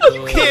property.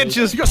 You can't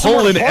just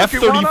pull an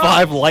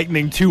F-35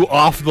 Lightning II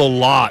off the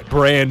lot,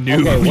 brand new.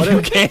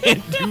 You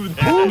can't do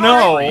that.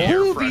 No.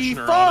 Who the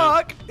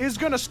fuck is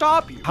gonna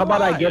stop you? How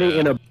about I get it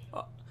in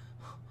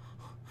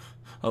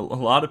A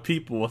lot of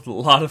people with a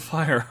lot of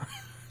firearms.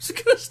 It's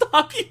gonna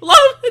stop you. A lot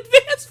of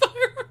advanced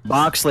firearms.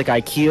 box like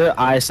IKEA?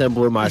 I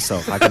assemble it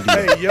myself. I can do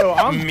that. Hey, yo,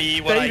 I'm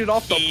Me when faded I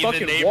off the key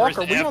fucking the walk.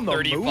 Are neighbor's we on the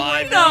F-35 move?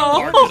 and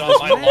No. parked it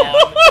on my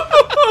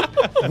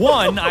lawn.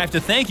 One, I have to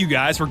thank you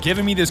guys for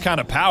giving me this kind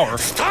of power.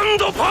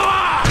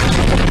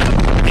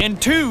 And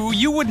two,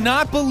 you would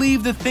not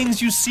believe the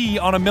things you see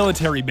on a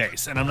military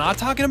base. And I'm not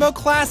talking about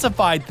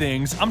classified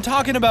things. I'm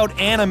talking about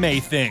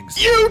anime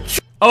things.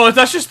 Oh,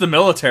 that's just the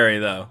military,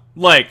 though.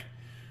 Like,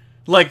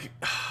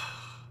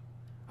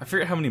 I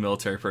forget how many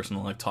military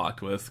personnel I've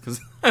talked with,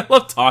 because I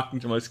love talking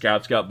to my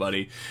Scout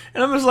buddy.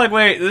 And I'm just like,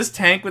 wait, this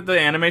tank with the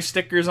anime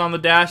stickers on the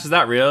dash, is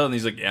that real? And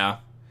he's like, yeah.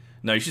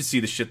 No, you should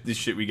see this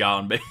shit we got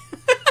on base.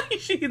 You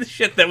should see the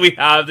shit that we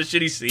have, the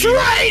shit he sees. So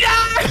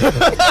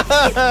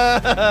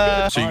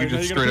you can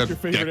just straight up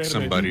deck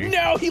somebody.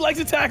 No, he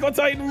likes Attack on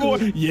Titan more.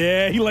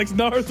 Yeah, he likes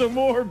Naruto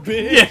more,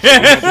 bitch. Yeah.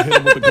 Hit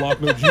him with the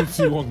Glock no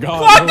Jutsu on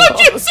God. Glock no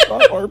Jutsu.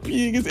 Stop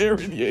RPing his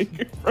Eren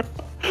Yeager, bro.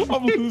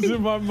 I'm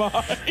losing my mind.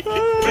 How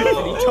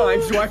many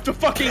times do I have to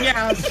fucking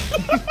ask?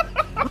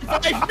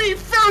 Revive me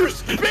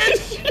first,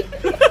 bitch!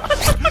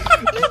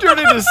 You turned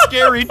into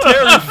Scary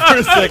Terry for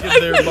a second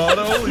there,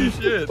 Mono. Holy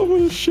shit. I'm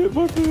gonna shit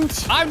my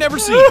pants. I've never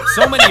seen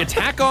so many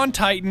Attack on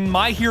Titan,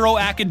 My Hero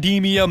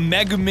Academia,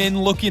 Mega Man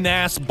looking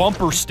ass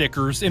bumper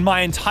stickers in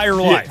my entire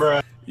life.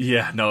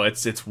 Yeah, no,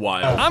 it's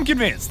wild. I'm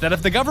convinced that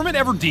if the government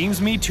ever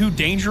deems me too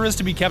dangerous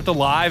to be kept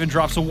alive and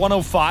drops a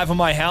 105 on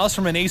my house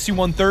from an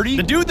AC-130,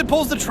 the dude that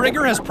pulls the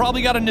trigger has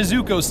probably got a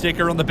Nezuko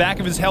sticker on the back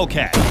of his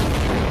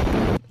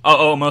Hellcat.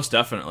 Oh, most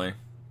definitely.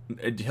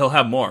 He'll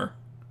have more.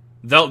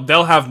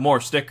 They'll have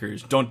more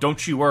stickers.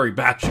 Don't you worry,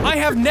 Batch. I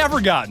have never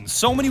gotten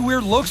so many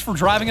weird looks for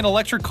driving an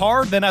electric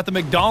car than at the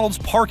McDonald's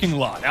parking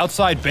lot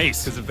outside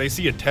base. Because if they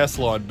see a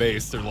Tesla on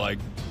base, they're like,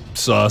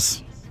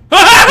 sus. On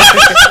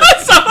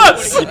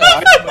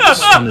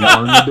an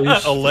army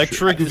base?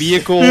 Electric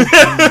vehicle.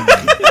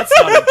 That's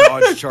not a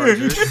Dodge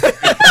Charger.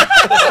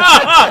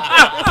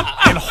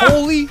 And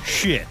holy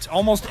shit,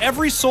 almost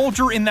every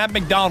soldier in that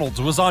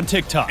McDonald's was on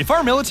TikTok. If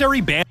our military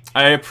banned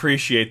I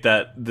appreciate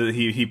that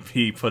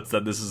he puts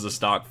that this is a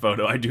stock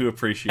photo. I do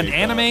appreciate that.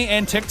 anime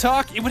and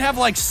TikTok, it would have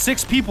like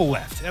 6 people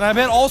left. And I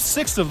bet all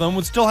 6 of them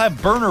would still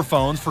have burner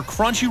phones for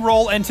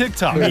Crunchyroll and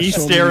TikTok. Me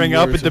so staring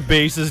many up years at the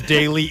base's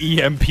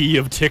daily EMP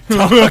of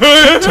TikTok.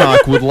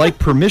 TikTok would like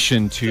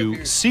permission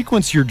to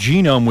sequence your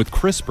genome with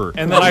CRISPR.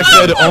 And then I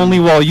said only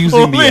while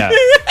using the app.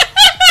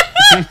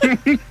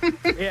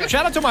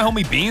 Shout out to my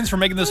homie Beans for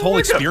making this whole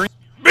experience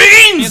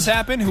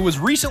happen, who was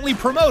recently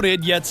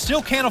promoted yet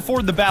still can't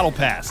afford the battle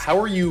pass. How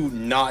are you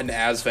not an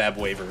ASVAB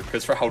waiver?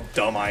 Because for how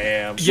dumb I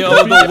am. Yo,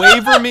 the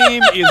waiver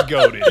meme is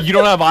goated. You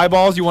don't have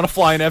eyeballs, you want to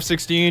fly an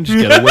F-16, just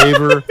get a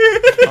waiver.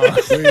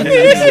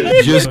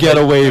 Just get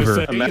a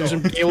waiver. Imagine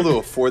being able to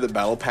afford the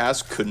battle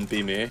pass couldn't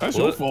be me. That's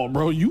your fault,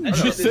 bro. You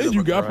just said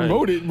you got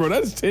promoted, bro.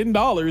 That's $10,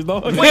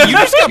 dog. Wait, you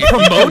just got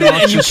promoted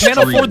and you can't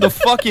afford the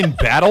fucking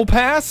battle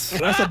pass?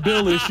 That's a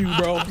bill issue,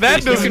 bro.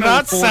 That does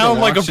not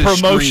sound like a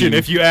promotion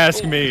if you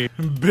ask me.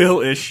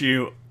 Bill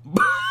issue.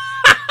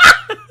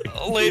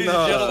 Ladies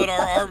and gentlemen,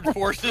 our armed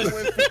forces.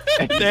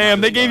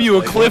 Damn, they gave you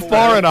a Cliff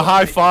Bar and a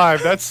high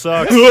five. That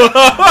sucks.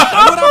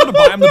 I went over to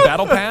buy him the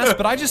battle pass,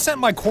 but I just sent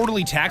my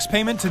quarterly tax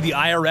payment to the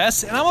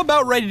IRS, and I'm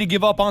about ready to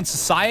give up on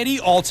society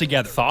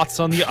altogether. Thoughts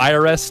on the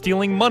IRS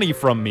stealing money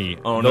from me?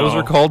 Oh, Those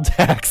are called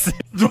taxes.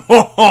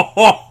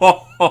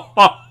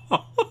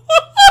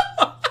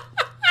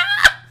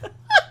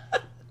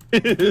 I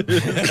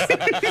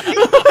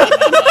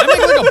make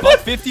like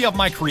 $1.50 off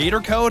my creator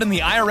code, and the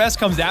IRS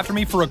comes after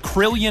me for $1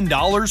 trillion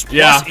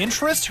plus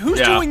interest. Who's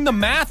doing the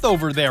math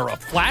over there? A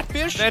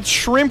flatfish? That's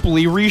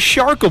shrimply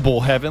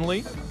resharkable,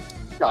 Heavenly.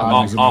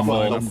 I'm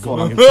awful.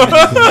 going to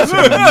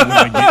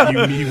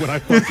get you when I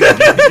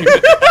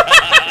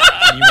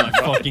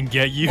fucking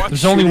get you.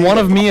 There's only one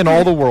of me in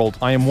all the world.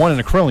 I am 1 in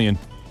a trillion.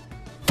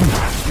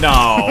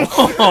 No.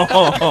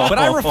 But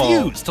I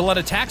refuse to let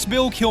a tax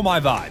bill kill my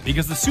vibe,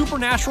 because the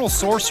supernatural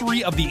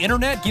sorcery of the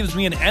internet gives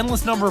me an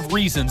endless number of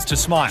reasons to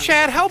smile.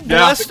 Chad, how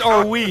blessed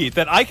are we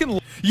that I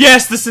can...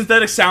 Yes, the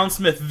synthetic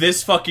soundsmith,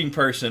 this fucking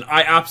person.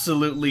 I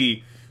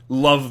absolutely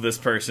love this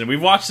person. We've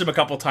watched him a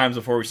couple times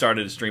before we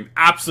started to stream.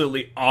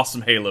 Absolutely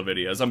awesome Halo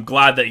videos. I'm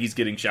glad that he's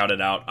getting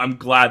shouted out. I'm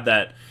glad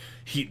that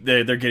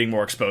they're getting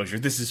more exposure.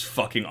 This is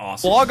fucking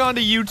awesome. Log on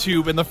to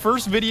YouTube, and the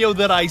first video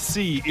that I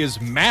see is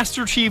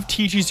Master Chief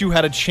teaches you how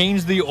to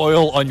change the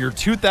oil on your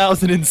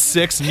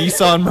 2006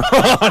 Nissan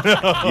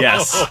Murano.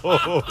 Yes.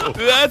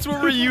 That's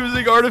what we're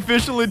using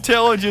artificial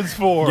intelligence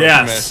for.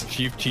 Yes. Master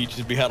Chief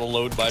teaches me how to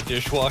load my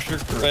dishwasher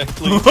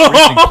correctly.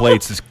 Greasing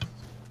plates is...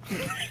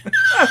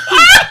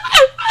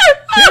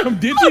 Damn,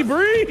 Digi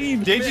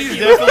breathe. Digi's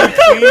definitely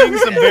cleaning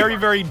some very,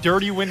 very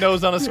dirty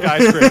windows on a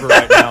skyscraper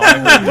right now.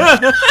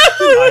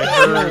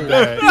 I heard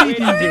that.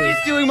 Digi's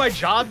doing my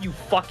job, you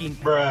fucking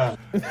bruh.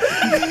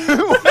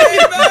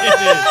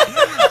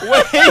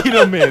 Wait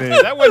a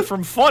minute. That went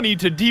from funny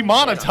to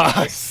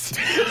demonetized.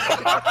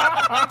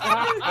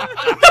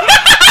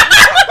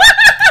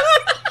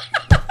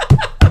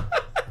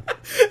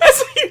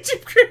 As a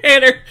YouTube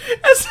creator,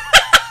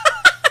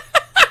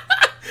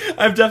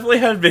 I've definitely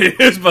had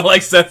videos by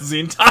like Seth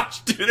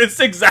Zintosh do this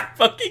exact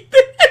fucking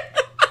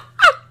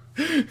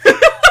thing.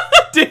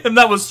 Damn,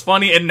 that was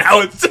funny, and now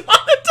it's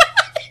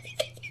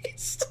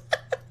demonetized.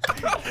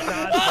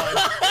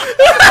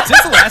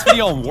 Since the last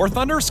video on War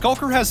Thunder,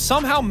 Skulker has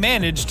somehow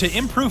managed to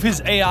improve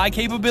his AI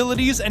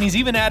capabilities, and he's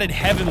even added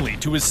Heavenly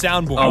to his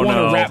soundboard. I want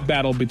a rap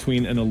battle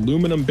between an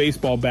aluminum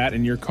baseball bat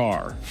and your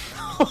car.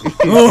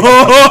 Being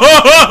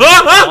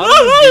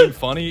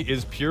funny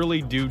is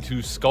purely due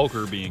to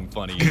Skulker being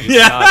funny. It's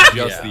not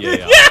just the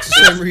AI. It's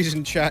the same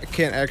reason chat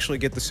can't actually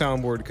get the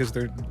soundboard, because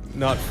they're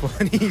not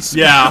funny. So.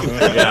 Yeah.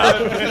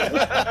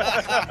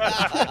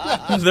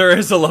 There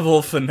is a level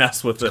of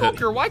finesse with it.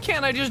 Skulker, why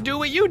can't I just do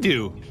what you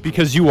do?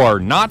 Because you are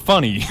not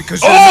funny.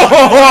 Because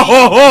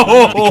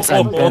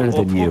I'm better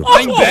than you.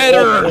 I'm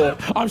better.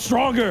 I'm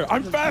stronger.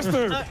 I'm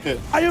faster.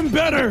 I am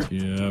better.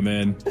 Yeah,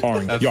 man.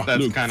 That's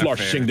Luke, kind of flush,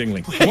 fair. shing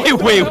dingling.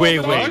 Wait.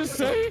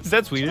 Is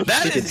that Swedish?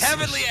 That is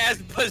Heavenly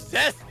as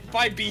possessed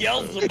by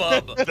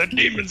Beelzebub. The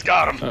demons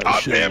got him.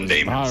 Goddamn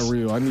demons.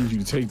 Real. I need you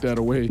to take that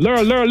away. I'm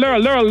not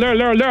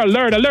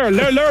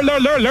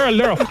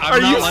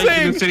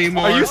liking this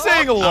anymore. Are you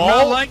saying lol? I'm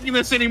not liking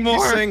this anymore.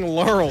 He's saying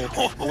Laurel.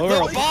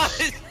 Laurel. Do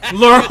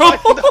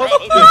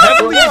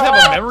Heavenly just have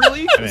a memory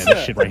leak? Man,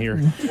 this shit right here.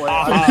 No.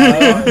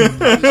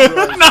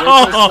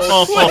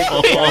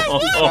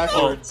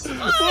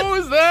 What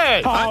was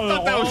that? I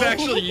thought that was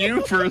actually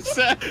you for a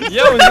sec.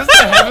 Yo, is this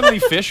the Heavenly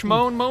Fish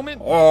Moan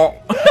moment? I'm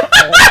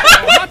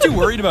not too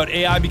worried about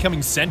AI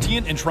becoming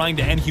sentient and trying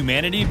to end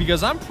humanity,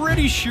 because I'm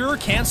pretty sure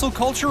cancel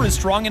culture is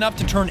strong enough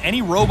to turn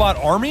any robot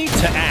army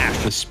to ash.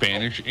 The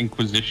Spanish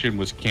Inquisition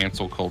was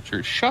cancel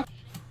culture. Shut.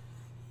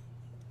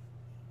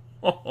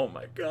 Oh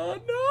my god,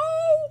 no.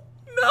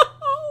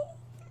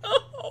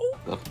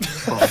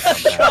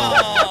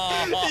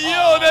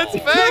 Yo, that's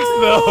facts,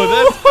 though.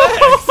 That's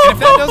facts. And if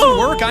that doesn't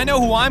work, I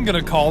know who I'm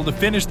gonna call to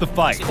finish the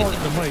fight. You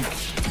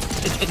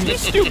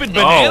stupid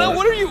banana.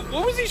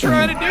 What was he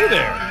trying to do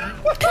there?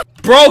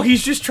 Bro,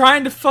 he's just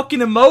trying to fucking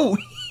emote.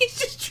 He's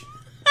just...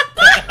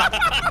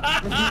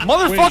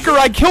 Motherfucker,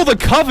 I killed a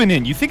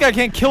Covenant. You think I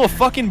can't kill a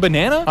fucking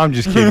banana? I'm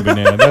just kidding,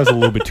 banana. That was a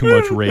little bit too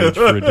much rage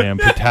for a damn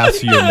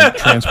potassium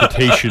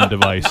transportation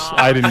device.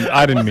 I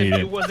didn't mean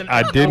it.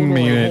 I didn't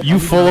mean it. You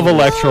full of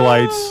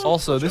electrolytes.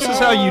 Also, this is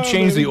how you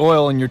change the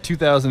oil in your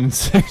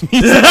 2006.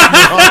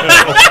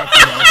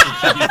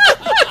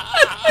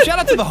 Shout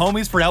out to the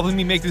homies for helping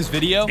me make this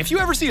video. If you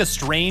ever see a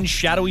strange,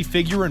 shadowy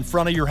figure in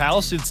front of your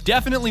house, it's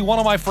definitely one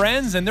of my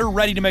friends, and they're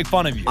ready to make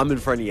fun of you. I'm in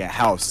front of your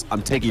house.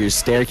 I'm taking your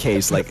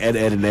staircase like Ed,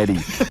 Ed, and Eddie.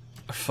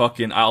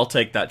 Fucking, I'll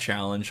take that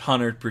challenge,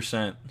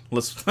 100%.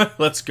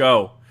 Let's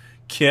go.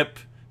 Kip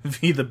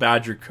v. the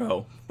Badger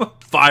Co.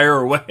 Fire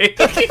away.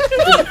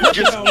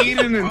 Just eat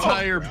an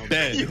entire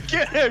bed. You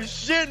can't have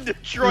shit in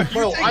Detroit.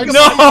 Bro, I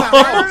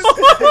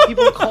No.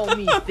 People call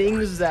me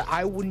things that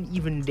I wouldn't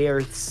even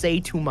dare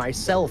say to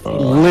myself.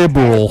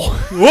 Liberal.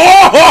 Alright,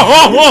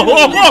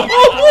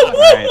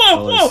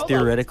 fellas,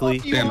 theoretically,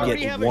 you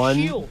get one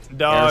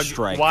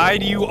airstrike. Why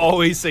do you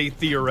always say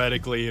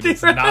theoretically and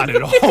it's not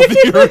at all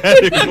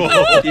theoretical?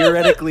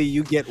 Theoretically,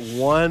 you get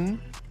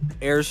one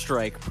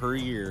airstrike per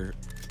year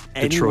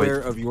anywhere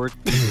of your...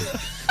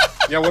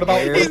 Yeah, what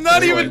about... He's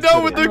not even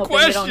done with the hoping they don't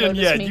question notice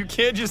yet. me. You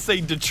can't just say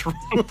Detroit.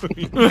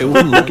 It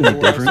wouldn't look any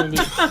different.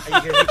 Boy,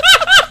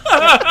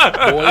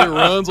 it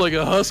runs like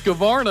a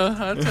Husqvarna.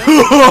 I tell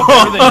you.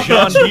 Better than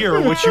John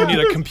Deere, which you need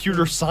a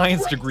computer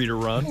science degree to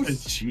run.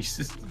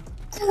 Jesus.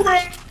 Oh,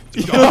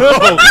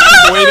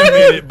 wait a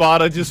minute,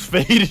 Bada just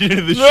faded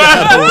into the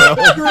shadow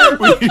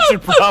realm. We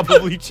should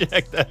probably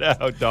check that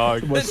out,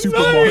 dog. My Super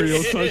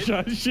Mario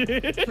Sunshine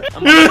shit.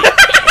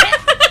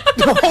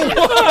 Oh my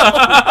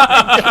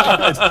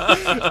God.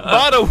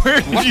 Bada,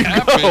 where did you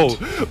go?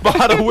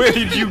 Bada, where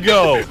did you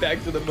go?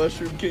 Back to the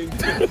Mushroom King.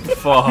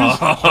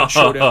 Fuck.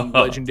 Showdown,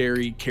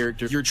 legendary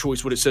character. Your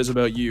choice, what it says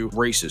about you.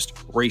 Racist,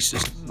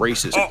 racist,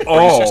 racist,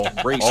 Oh.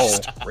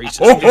 racist, Oh. racist,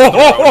 Oh.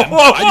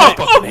 racist. I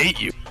fucking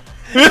hate you.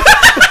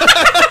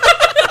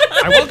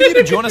 I welcome you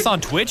to join us on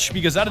Twitch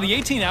because out of the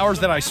 18 hours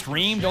that I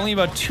streamed, only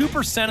about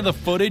 2% of the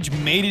footage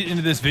made it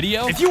into this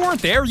video. If you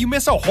weren't there, you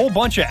miss a whole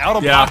bunch of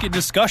out-of-pocket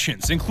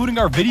discussions, including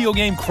our video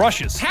game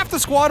crushes. Half the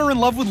squad are in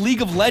love with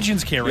League of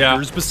Legends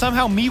characters, but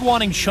somehow me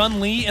wanting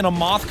Chun-Li in a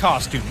moth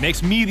costume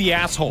makes me the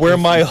asshole. Where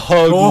my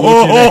hug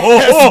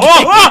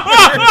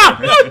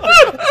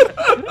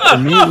For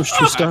me, it was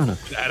Tristana.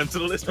 Add him to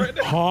the list right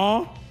now.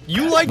 Huh?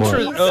 You like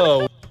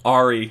What?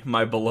 Ari,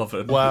 my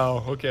beloved.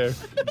 Wow, okay.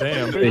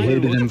 Damn. They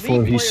hated him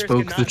for he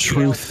spoke the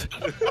truth.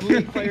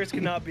 League players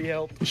cannot be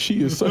helped.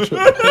 She is such a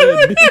bad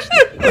bitch.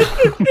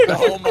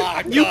 Oh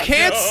my God. You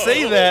can't no.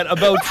 say that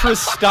about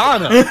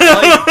Tristana.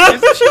 Like,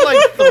 isn't she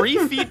like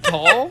 3 feet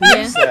tall?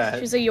 Yeah,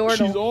 she's a yordle.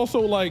 She's also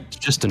like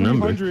Just a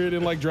number. 300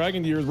 in like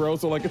Dragon years, bro.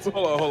 So like it's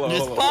Hold on.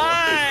 It's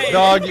fine.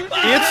 Dog,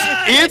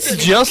 it's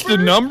just a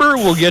number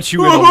will get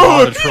you in a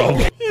lot of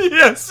trouble.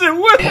 Yes, it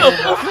will.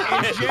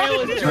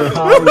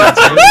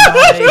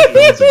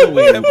 The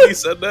way Emily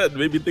said that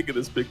made me think of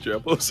this picture. I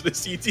posted a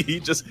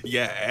CT, just,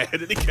 yeah,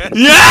 and then he got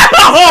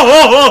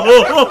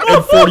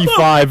And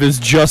 45 is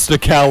just a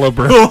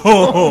caliber.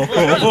 I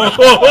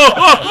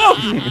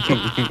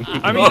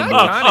mean, I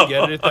kind of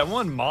get it. If that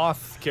one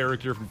moth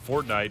character from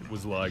Fortnite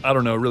was like, I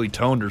don't know, really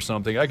toned or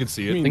something, I could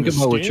see it. Think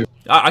about what you're...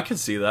 I can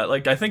see that.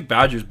 Like, I think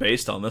Badger's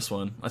based on this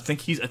one. I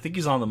think he's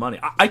on the money.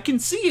 I can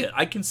see it.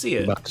 I can see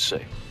it. about to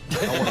say.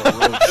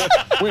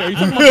 Wait, are you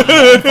talking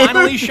about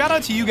Finally, shout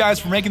out to you guys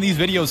for making these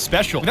videos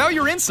special. Without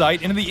your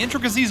insight into the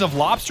intricacies of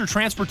lobster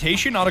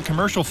transportation on a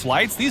commercial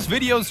flights, these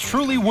videos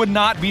truly would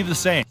not be the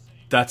same.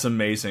 That's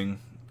amazing.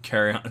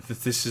 Carry on.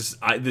 This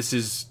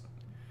is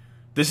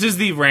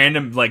the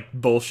random like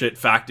bullshit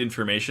fact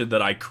information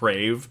that I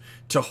crave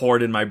to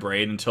hoard in my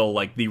brain until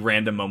like the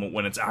random moment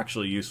when it's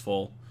actually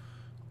useful.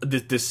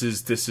 This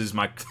is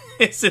my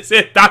this is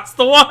it. That's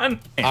the one.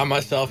 I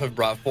myself have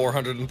brought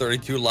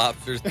 432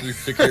 lobsters through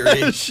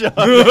security.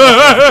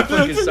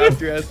 Fucking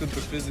socked your ass with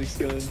the physics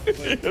gun.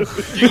 Like,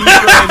 You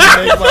trying to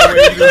make my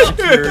way through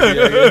security. I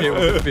got hit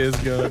with a fizz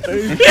gun. That's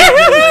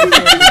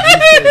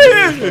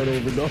about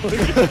it, dog.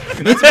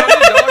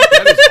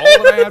 That is all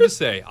that I have to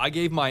say. I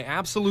gave my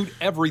absolute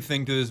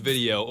everything to this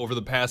video over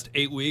the past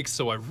 8 weeks,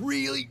 so I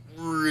really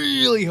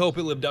hope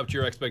it lived up to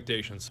your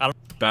expectations.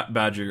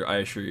 Badger, I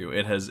assure you,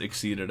 it has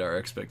exceeded our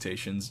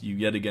expectations. You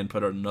yet again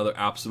put out another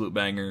absolute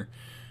banger.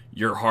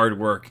 Your hard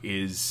work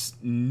is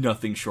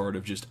nothing short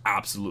of just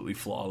absolutely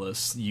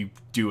flawless. You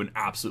do an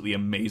absolutely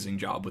amazing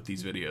job with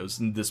these videos,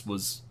 and this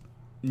was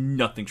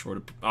nothing short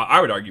of, I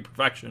would argue,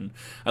 perfection.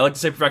 I like to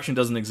say perfection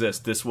doesn't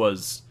exist. This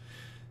was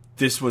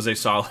a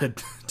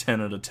solid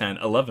 10 out of 10,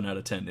 11 out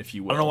of 10, if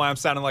you will. I don't know why I'm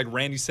sounding like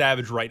Randy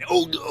Savage right now.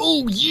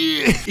 Oh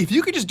yeah! If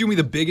you could just do me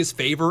the biggest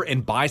favor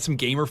and buy some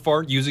gamer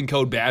fart using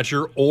code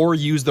Badger or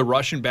use the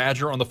Russian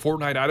Badger on the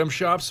Fortnite item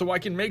shop so I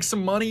can make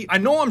some money. I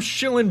know I'm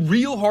shilling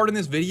real hard in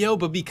this video,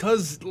 but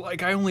because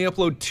like I only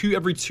upload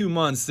every 2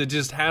 months, it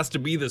just has to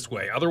be this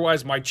way.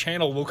 Otherwise, my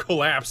channel will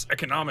collapse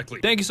economically.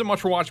 Thank you so much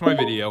for watching my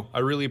video. I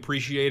really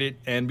appreciate it,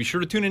 and be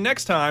sure to tune in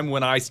next time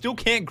when I still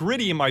can't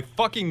gritty in my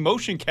fucking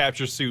motion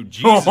capture suit.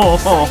 Jesus.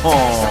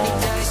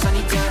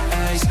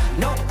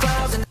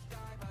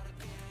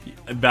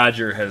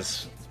 Badger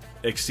has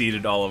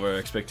exceeded all of our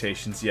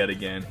expectations yet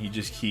again. He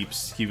just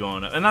keeps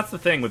going up. And that's the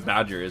thing with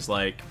Badger is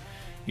like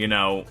You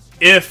know,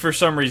 if for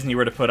some reason he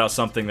were to put out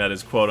something that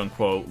is quote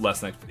unquote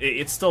less than,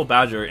 it's still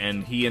Badger,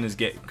 and he and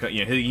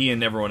he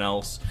and everyone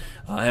else,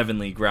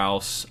 Heavenly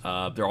Grouse,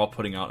 they're all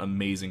putting out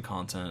amazing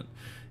content.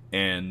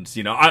 And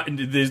you know,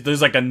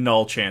 there's like a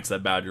null chance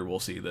that Badger will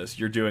see this.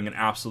 You're doing an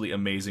absolutely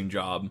amazing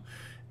job.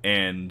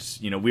 And,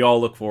 you know, we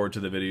all look forward to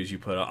the videos you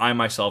put out. I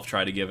myself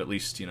try to give at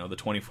least, you know, the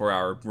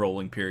 24-hour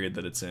rolling period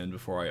that it's in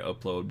before I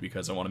upload,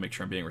 because I want to make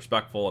sure I'm being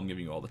respectful. I'm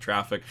giving you all the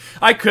traffic.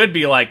 I could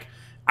be like,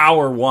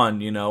 hour 1,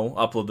 you know,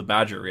 upload the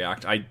Badger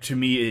React. To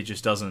me, it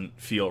just doesn't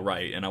feel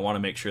right. And I want to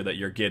make sure that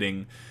you're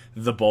getting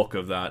the bulk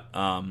of that.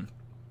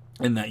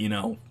 And that, you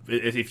know,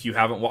 if you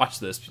haven't watched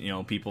this, you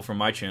know, people from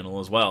my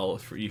channel as well,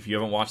 if you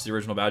haven't watched the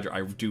original Badger,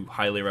 I do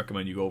highly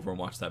recommend you go over and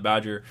watch that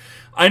Badger.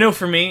 I know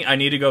for me, I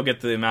need to go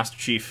get the Master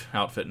Chief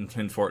outfit in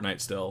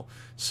Fortnite still.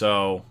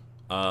 So,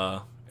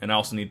 and I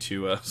also need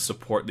to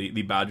support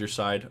the Badger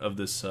side of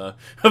this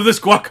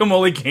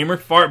guacamole gamer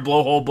fart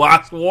blowhole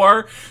blast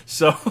war.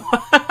 So,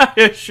 I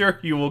assure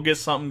you we'll get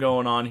something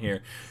going on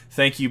here.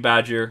 Thank you,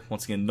 Badger.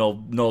 Once again,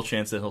 null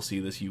chance that he'll see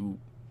this. You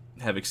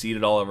have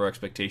exceeded all of our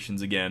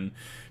expectations again.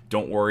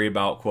 Don't worry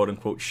about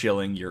quote-unquote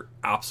shilling. You're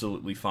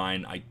absolutely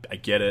fine. I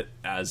get it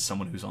as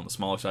someone who's on the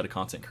smaller side of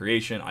content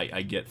creation.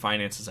 I get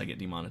finances. I get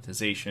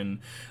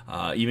demonetization.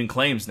 Even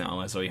claims now,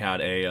 as we had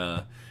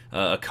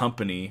a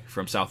company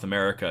from South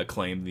America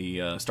claim the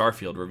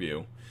Starfield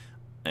review.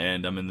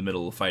 And I'm in the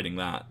middle of fighting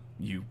that.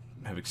 You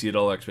have exceeded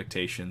all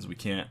expectations. We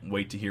can't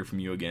wait to hear from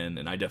you again.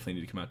 And I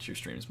definitely need to come out to your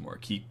streams more.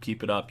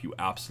 Keep it up, you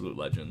absolute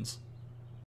legends.